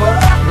 One people.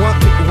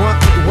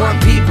 One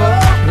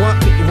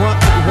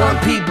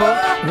people.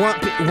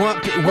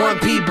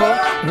 One people.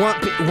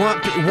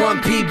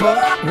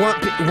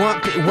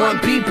 One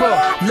people.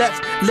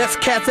 Let's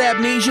catch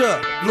amnesia.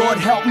 Lord,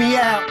 help me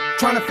out.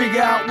 Trying to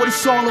figure out what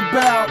it's all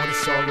about.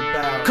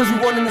 Cause we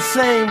one and the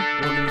same.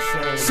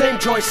 Same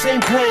joy,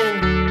 same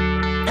pain.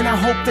 And I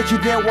hope that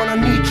you're there when I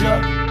need ya.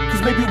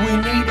 Cause maybe we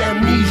need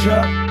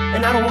amnesia.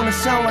 And I don't wanna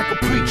sound like a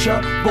preacher,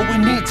 but we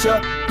need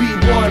to be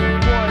one.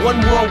 One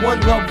world,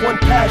 one love, one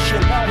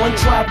passion. One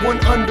tribe,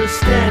 one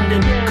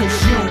understanding.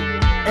 Cause you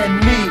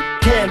and me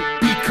can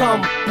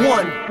become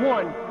one.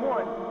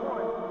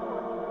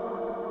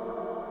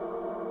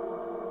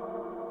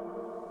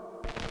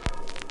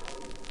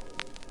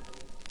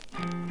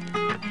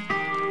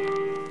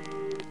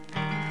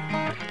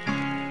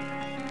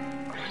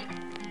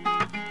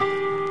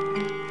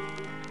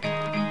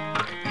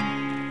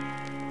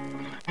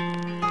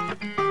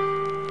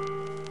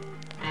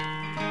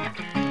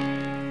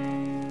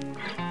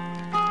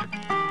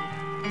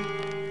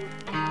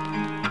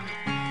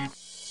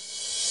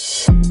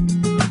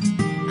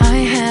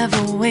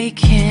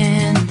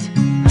 Awakened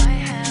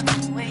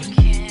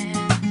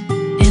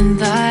in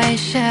thy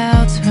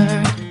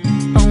shelter,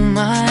 oh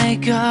my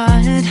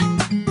God.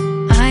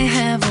 I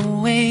have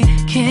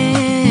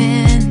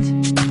awakened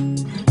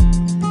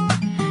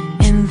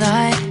in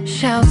thy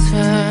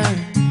shelter,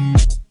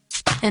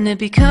 and it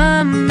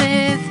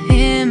becometh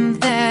him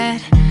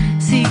that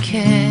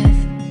seeketh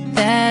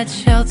that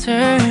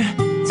shelter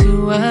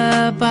to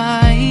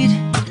abide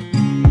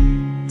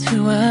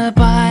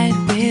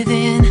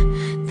within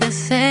the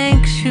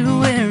sanctuary.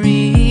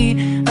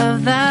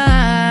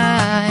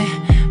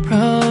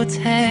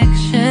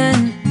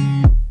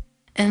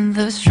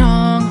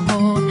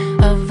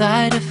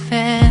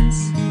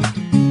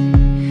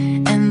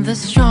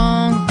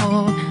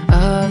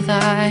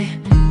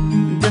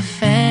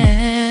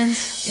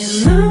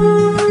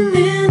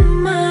 Illumine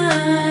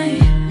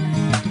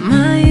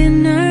my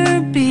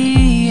inner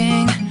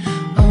being,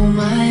 oh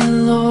my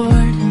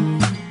Lord,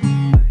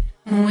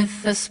 with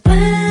the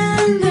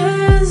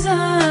splendors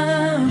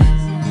of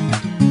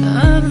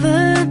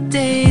the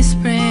day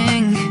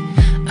spring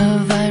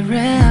of thy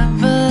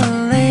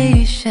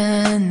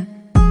revelation,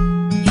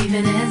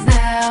 even as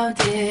thou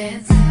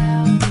didst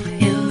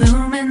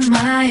illumine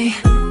my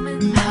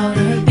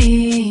outer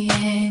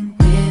being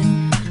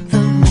with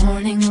the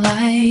morning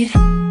light,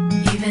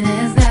 even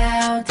as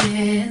thou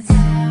didst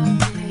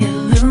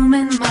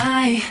illumine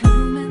my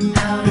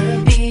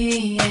outer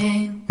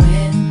being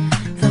with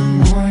the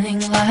morning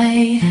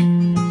light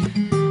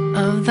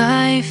of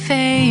thy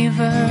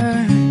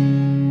favor,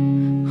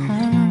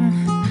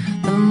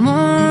 the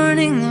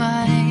morning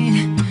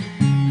light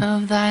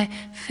of thy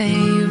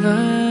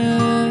favor.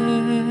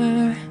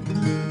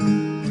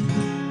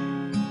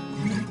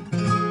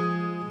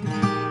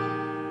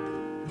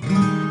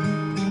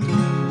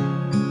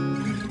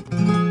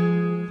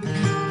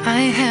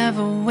 I have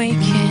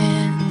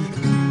awakened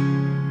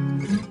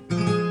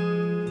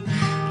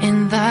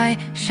in thy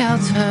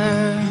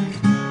shelter.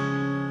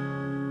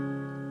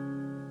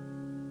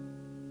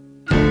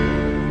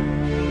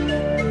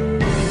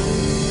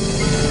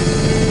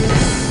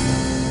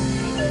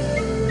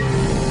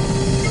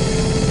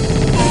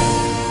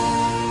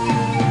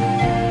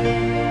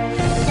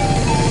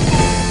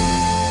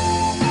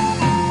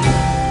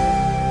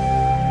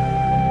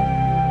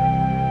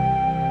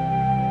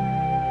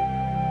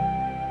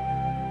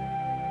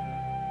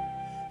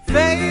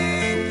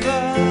 Faith,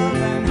 love,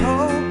 and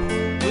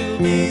hope will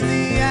be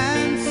the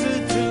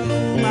answer to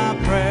my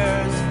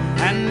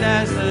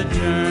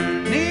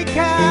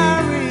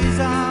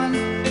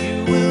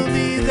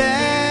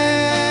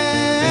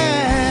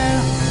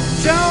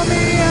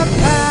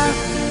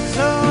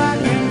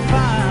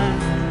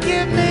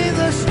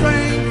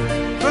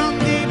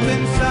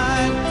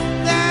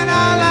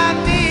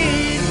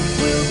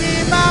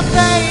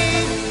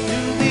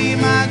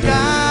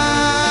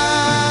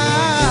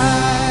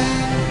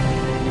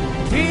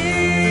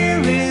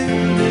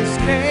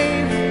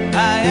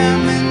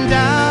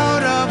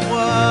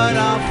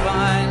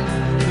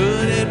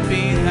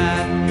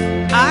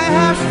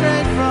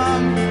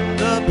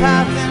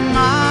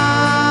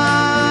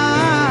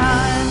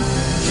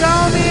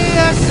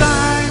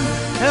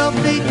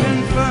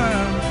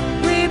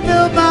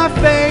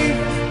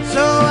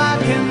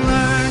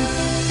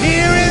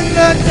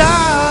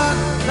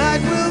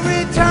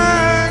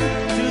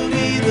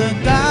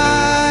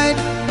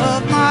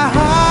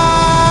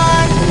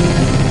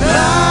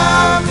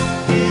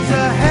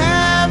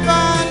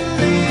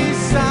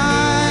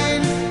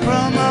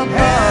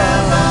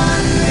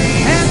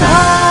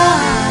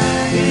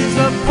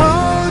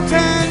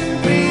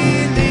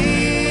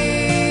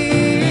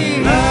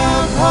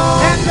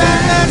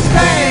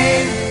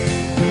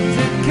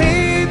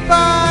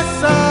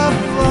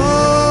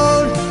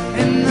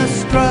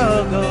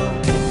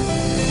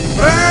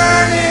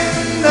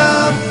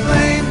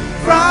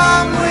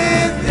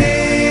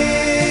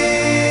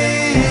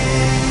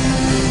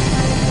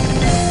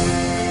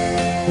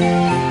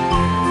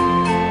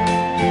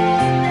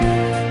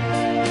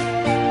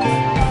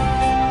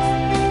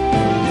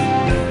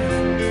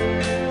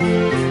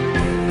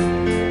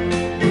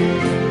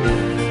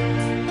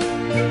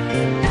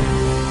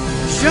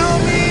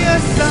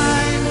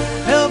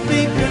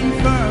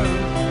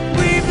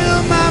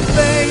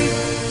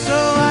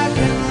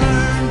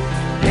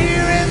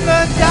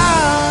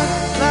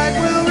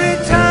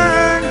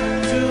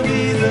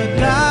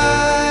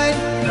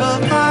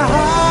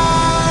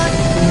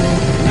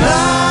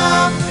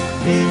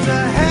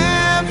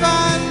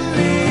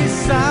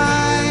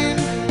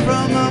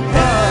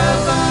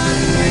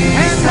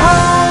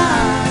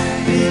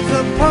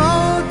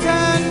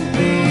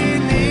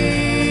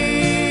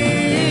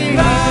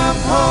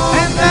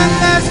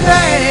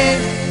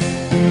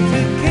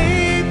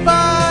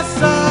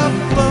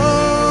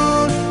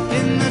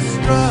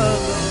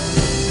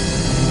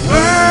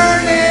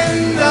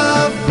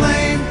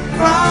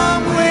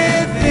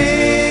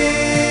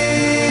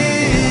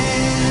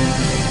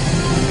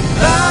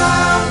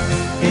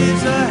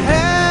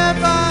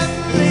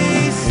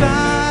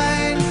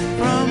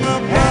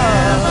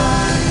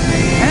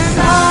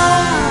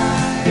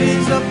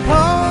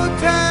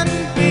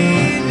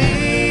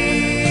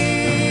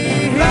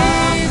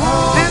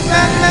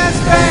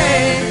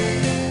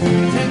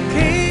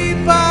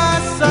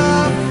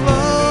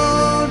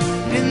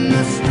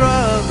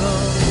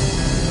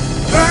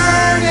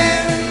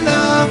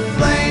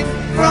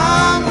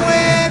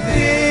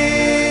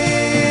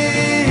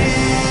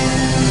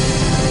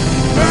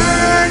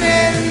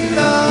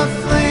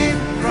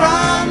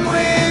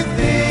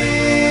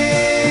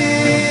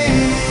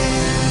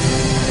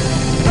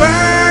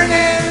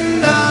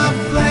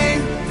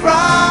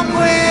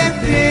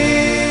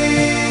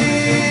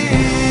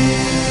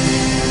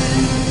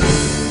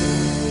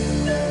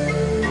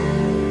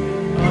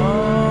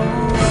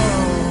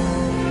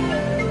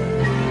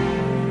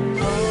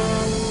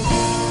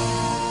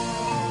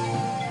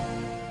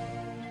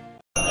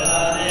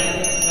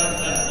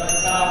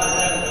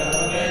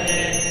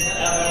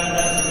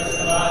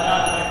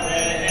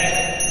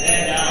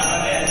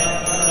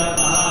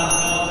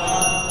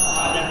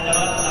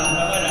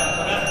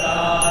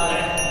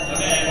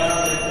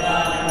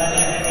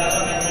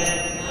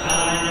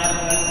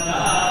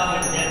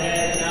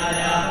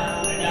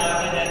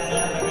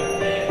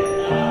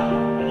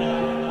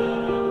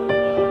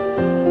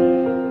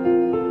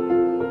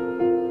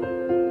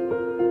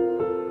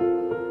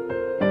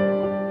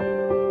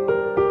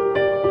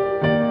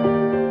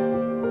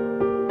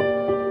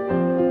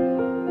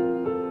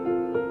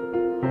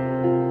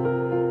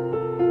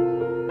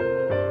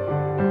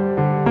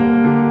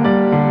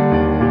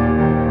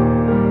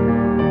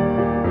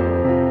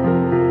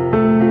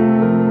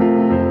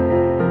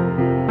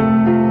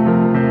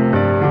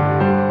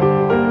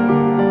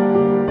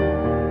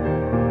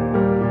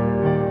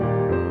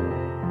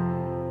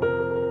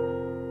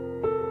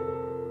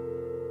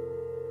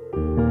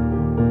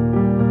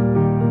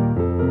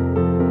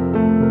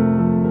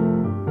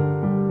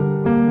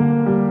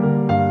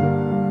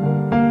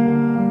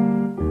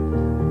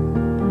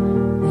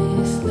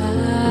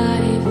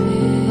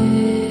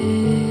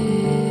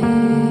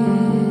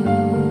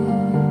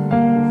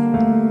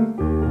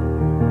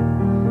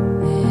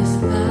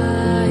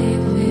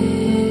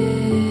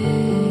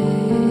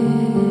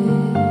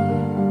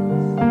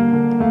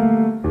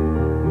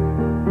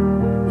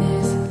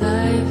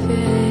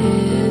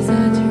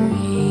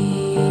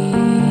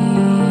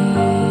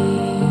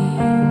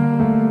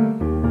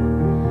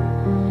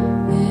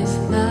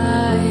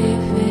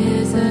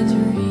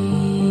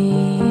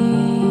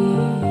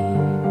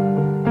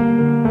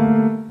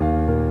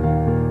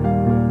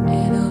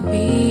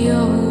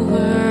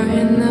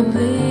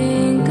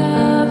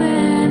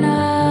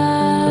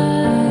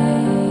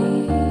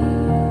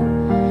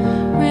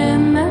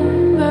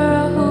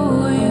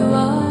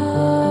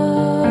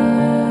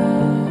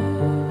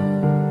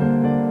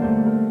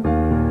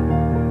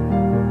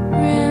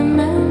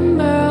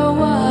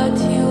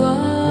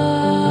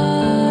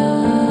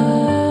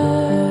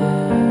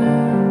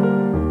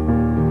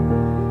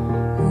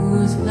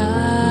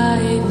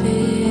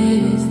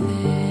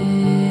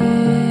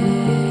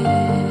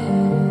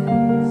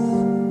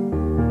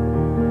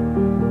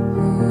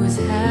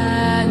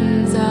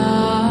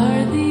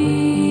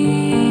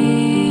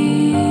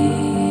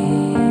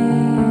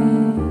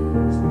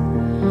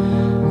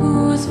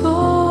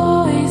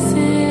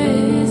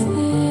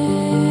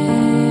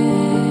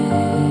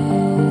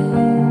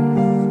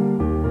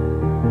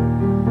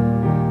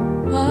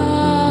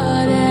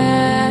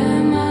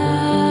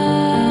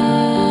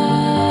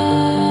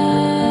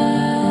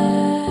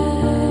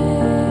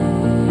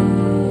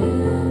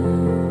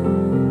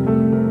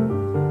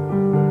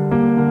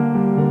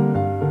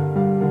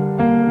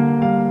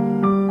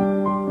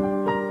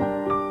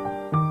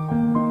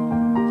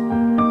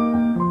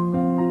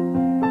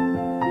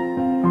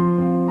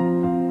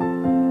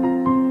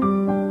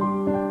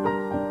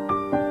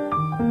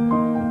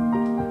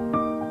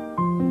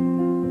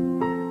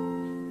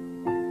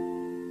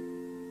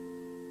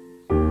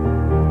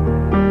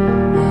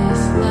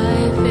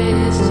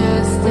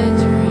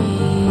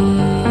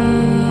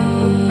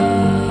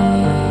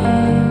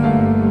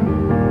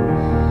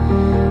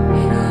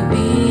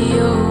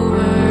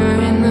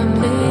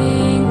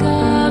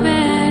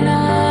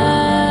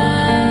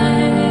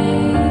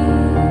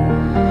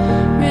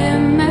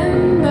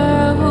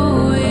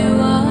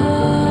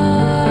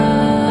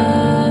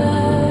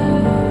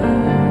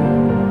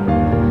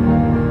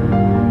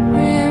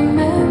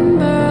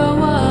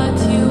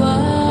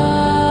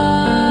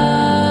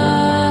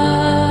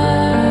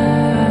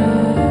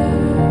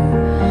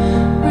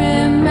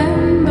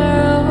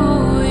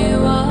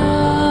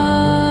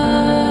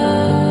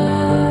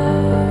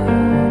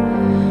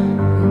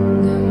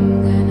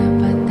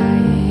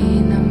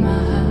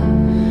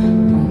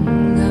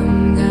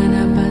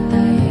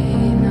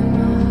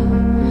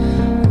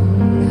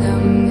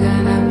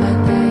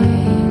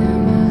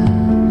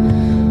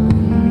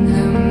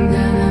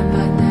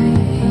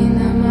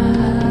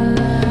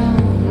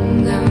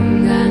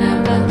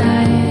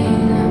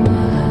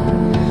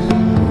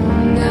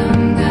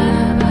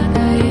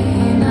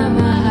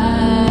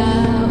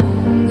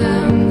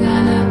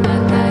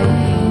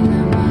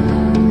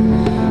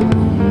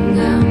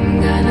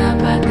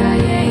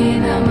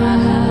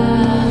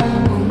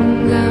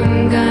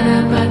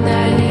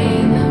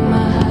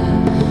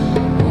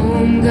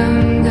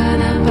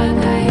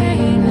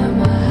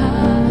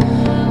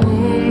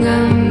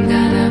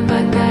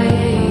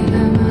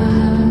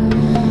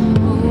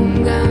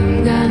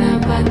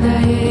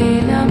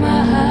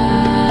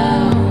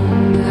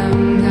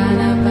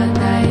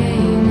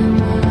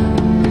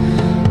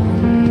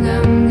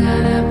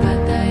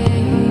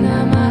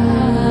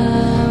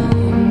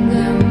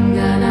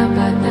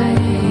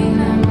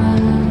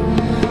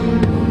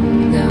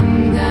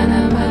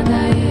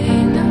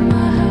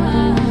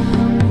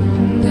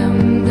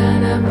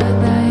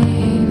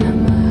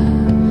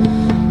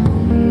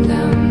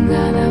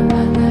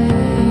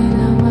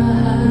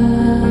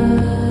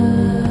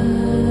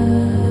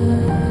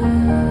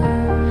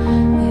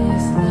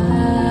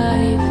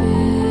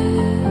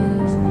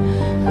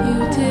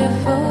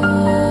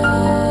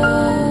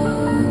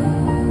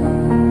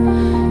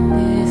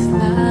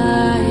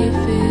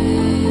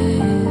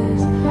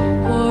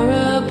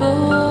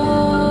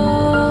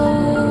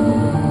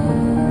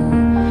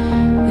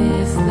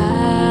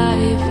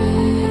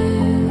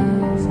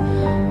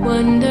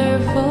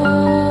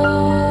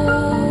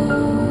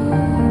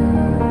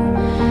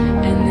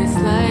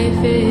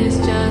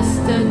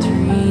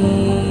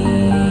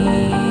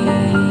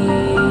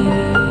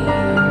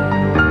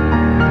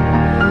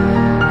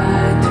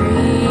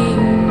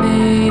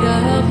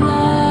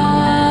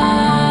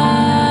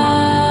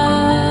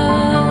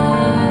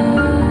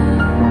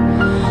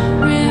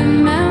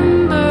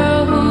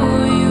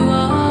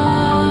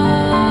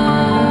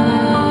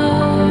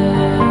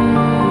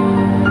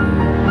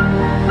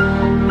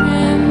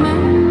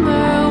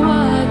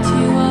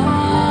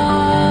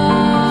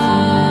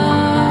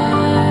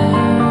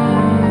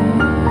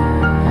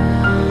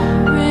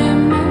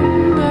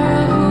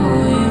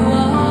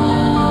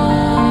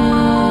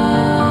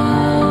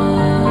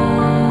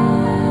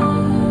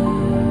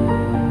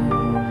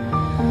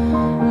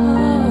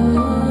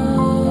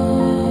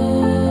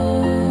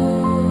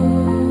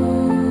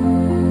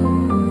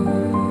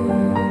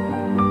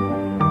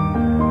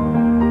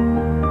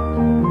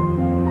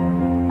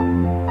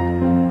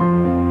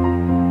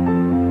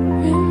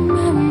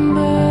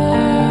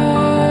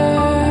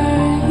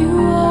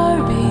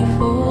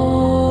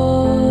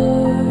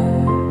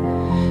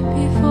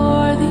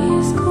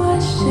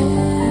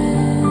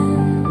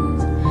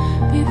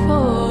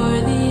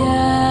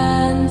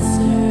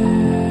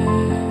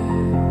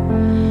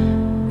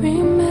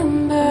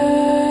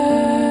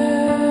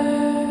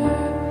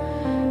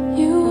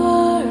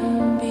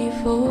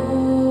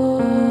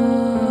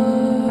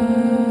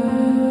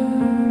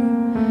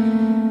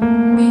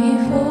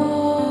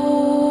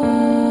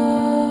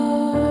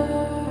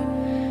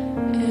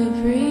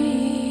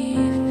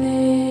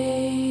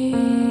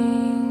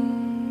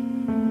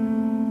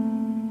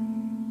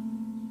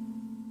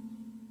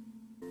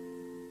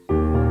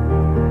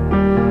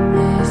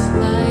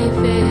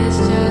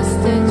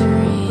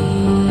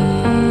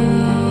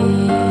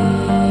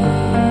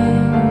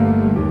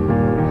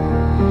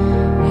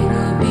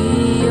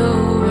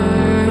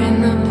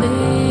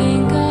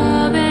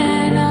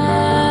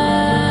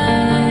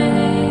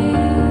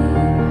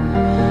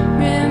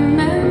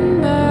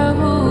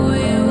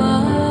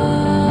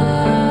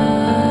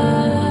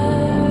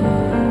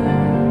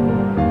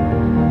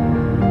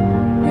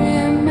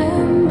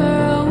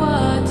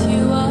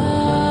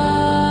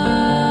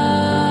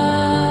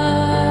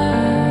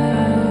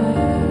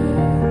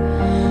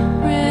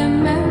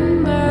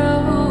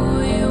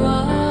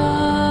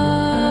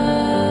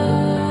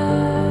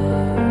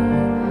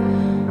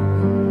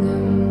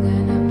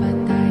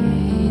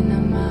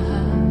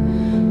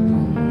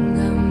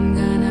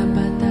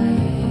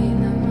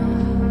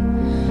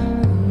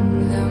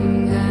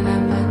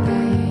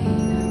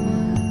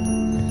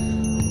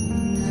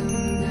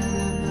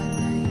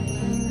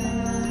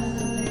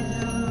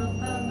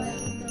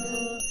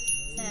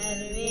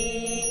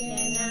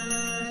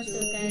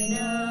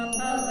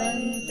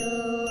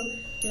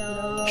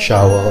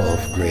shower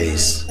of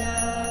grace,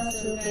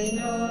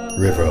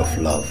 river of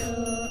love,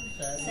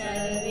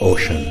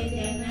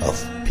 ocean of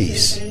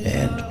peace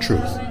and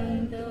truth.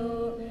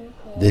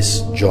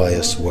 This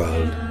joyous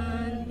world,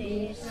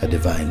 a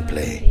divine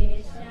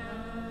play.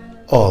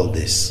 All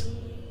this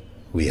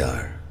we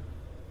are.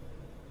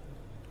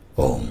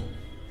 Om.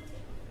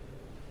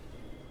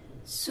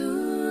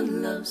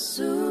 Soon, love,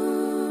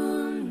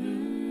 soon.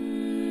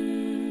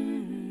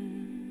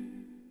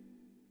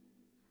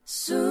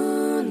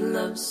 Soon,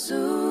 love,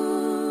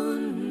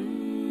 soon.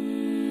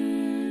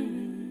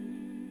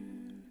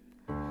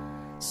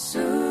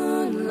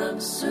 Soon,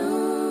 love,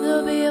 soon.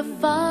 There'll be a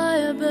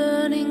fire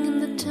burning in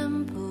the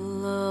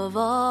temple of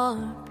our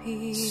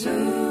peace.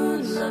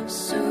 Soon, love,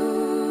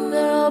 soon.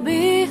 There'll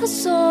be a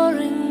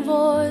soaring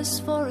voice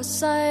for a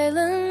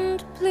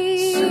silent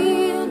plea.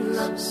 Soon,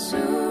 love,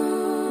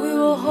 soon. We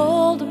will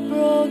hold a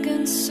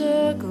broken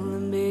circle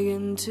and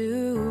begin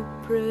to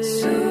pray.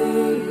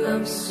 Soon,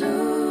 love,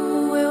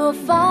 soon. We will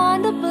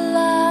find a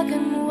black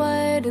and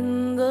white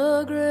in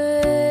the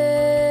gray,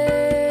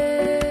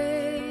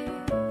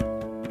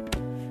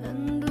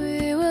 and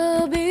we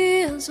will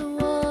be as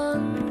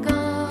one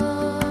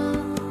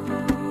God.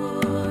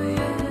 Oh,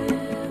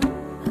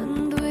 yeah.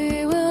 And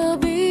we will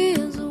be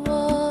as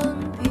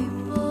one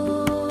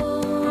people.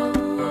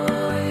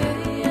 Oh,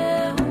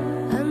 yeah.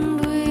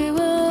 And we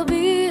will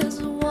be as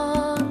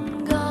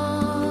one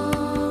God.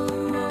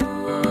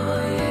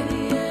 Oh,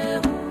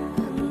 yeah.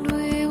 And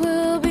we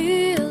will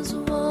be as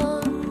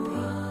one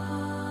people.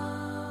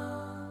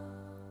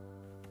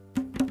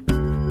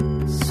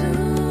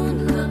 Soon,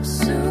 love,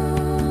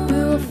 soon. We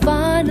will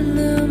find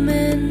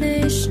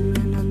illumination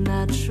in the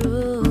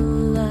natural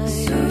light.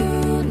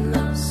 Soon,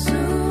 love,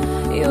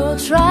 soon. You will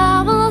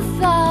travel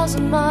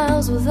 1,000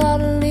 miles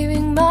without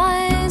leaving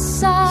my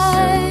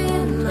side.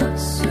 Soon, love,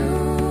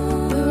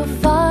 soon. We will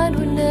find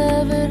we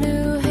never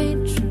knew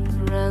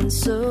hatred ran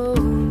so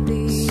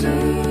deep.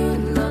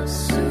 Soon, love,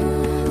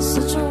 soon.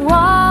 Such a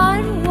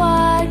wide,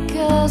 wide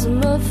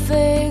chasm of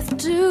faith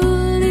to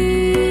leap,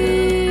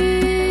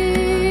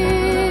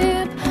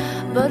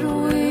 but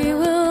we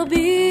will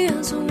be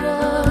as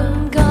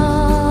one God,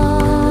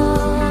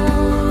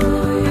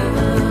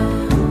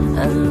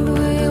 and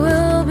we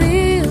will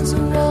be as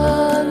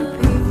one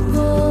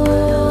people,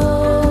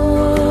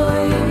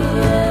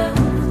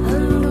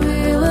 and we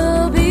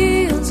will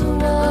be as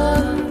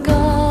one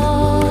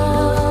God,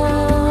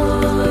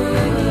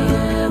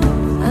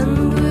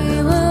 and we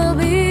will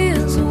be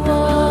as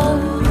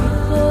one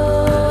people.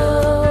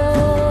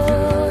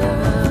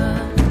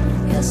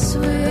 Yes,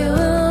 we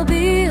will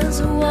be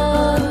as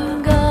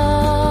one God,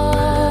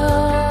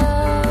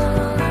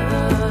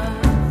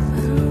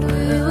 and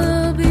we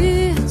will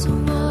be as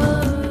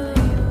one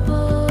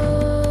people.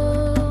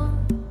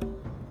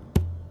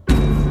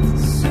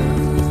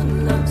 Soon,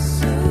 love,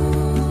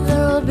 soon.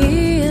 There'll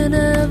be an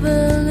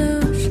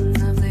evolution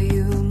of the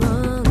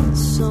human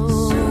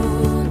soul.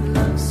 Soon,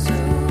 love,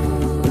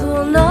 soon. We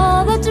will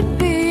know that to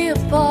be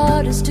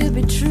apart is to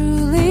be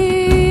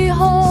truly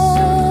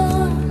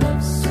whole.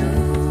 Love,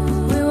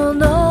 soon. We will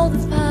know the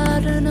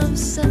pattern of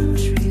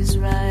centuries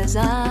rise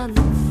and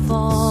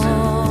fall.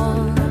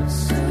 Love,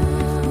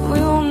 soon. We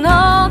will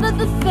know that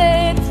the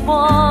fate of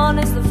one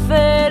is the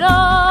fate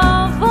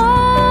of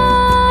all,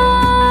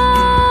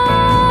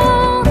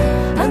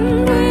 and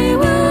we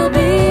will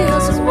be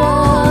as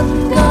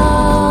one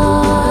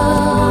God,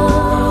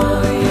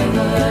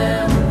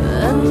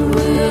 and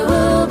we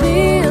will be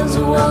as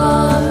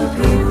one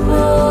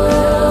people,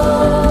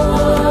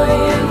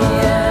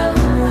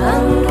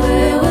 and we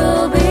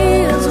will be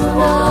as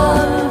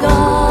one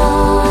God,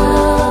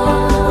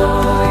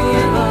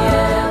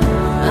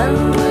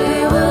 and we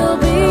will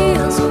be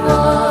as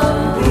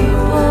one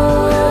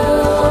people,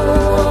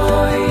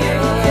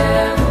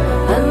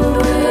 and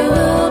we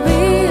will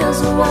be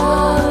as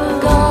one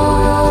God,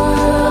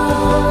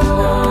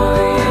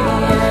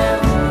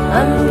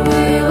 and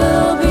we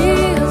will be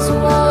as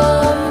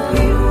one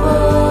people,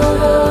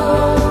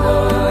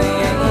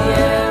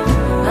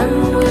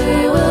 and we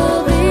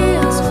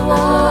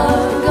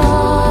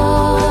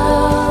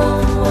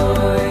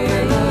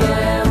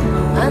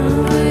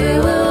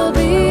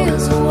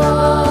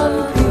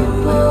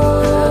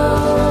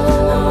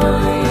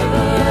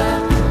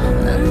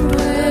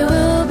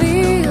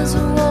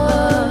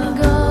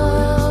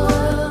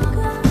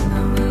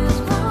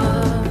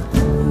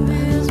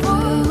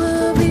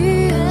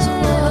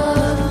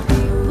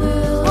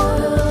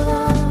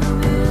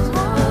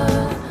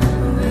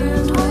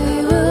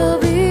will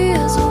be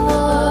as one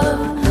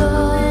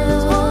God,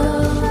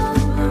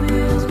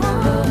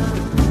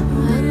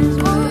 and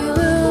we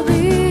will be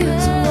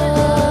as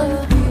one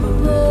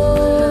people,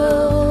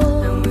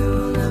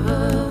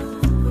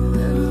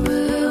 and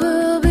we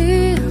will be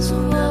as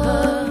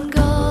one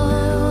God,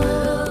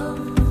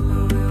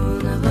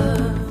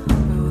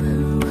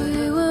 and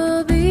we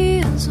will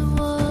be as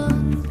one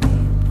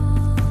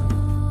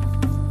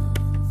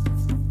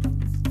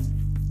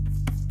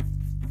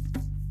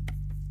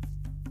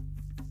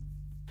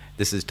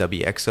This is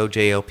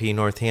WXOJLP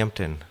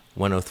Northampton,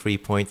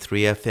 103.3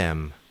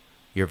 FM,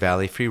 your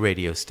Valley Free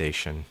Radio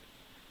station,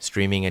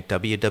 streaming at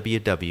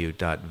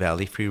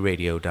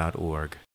www.valleyfreeradio.org.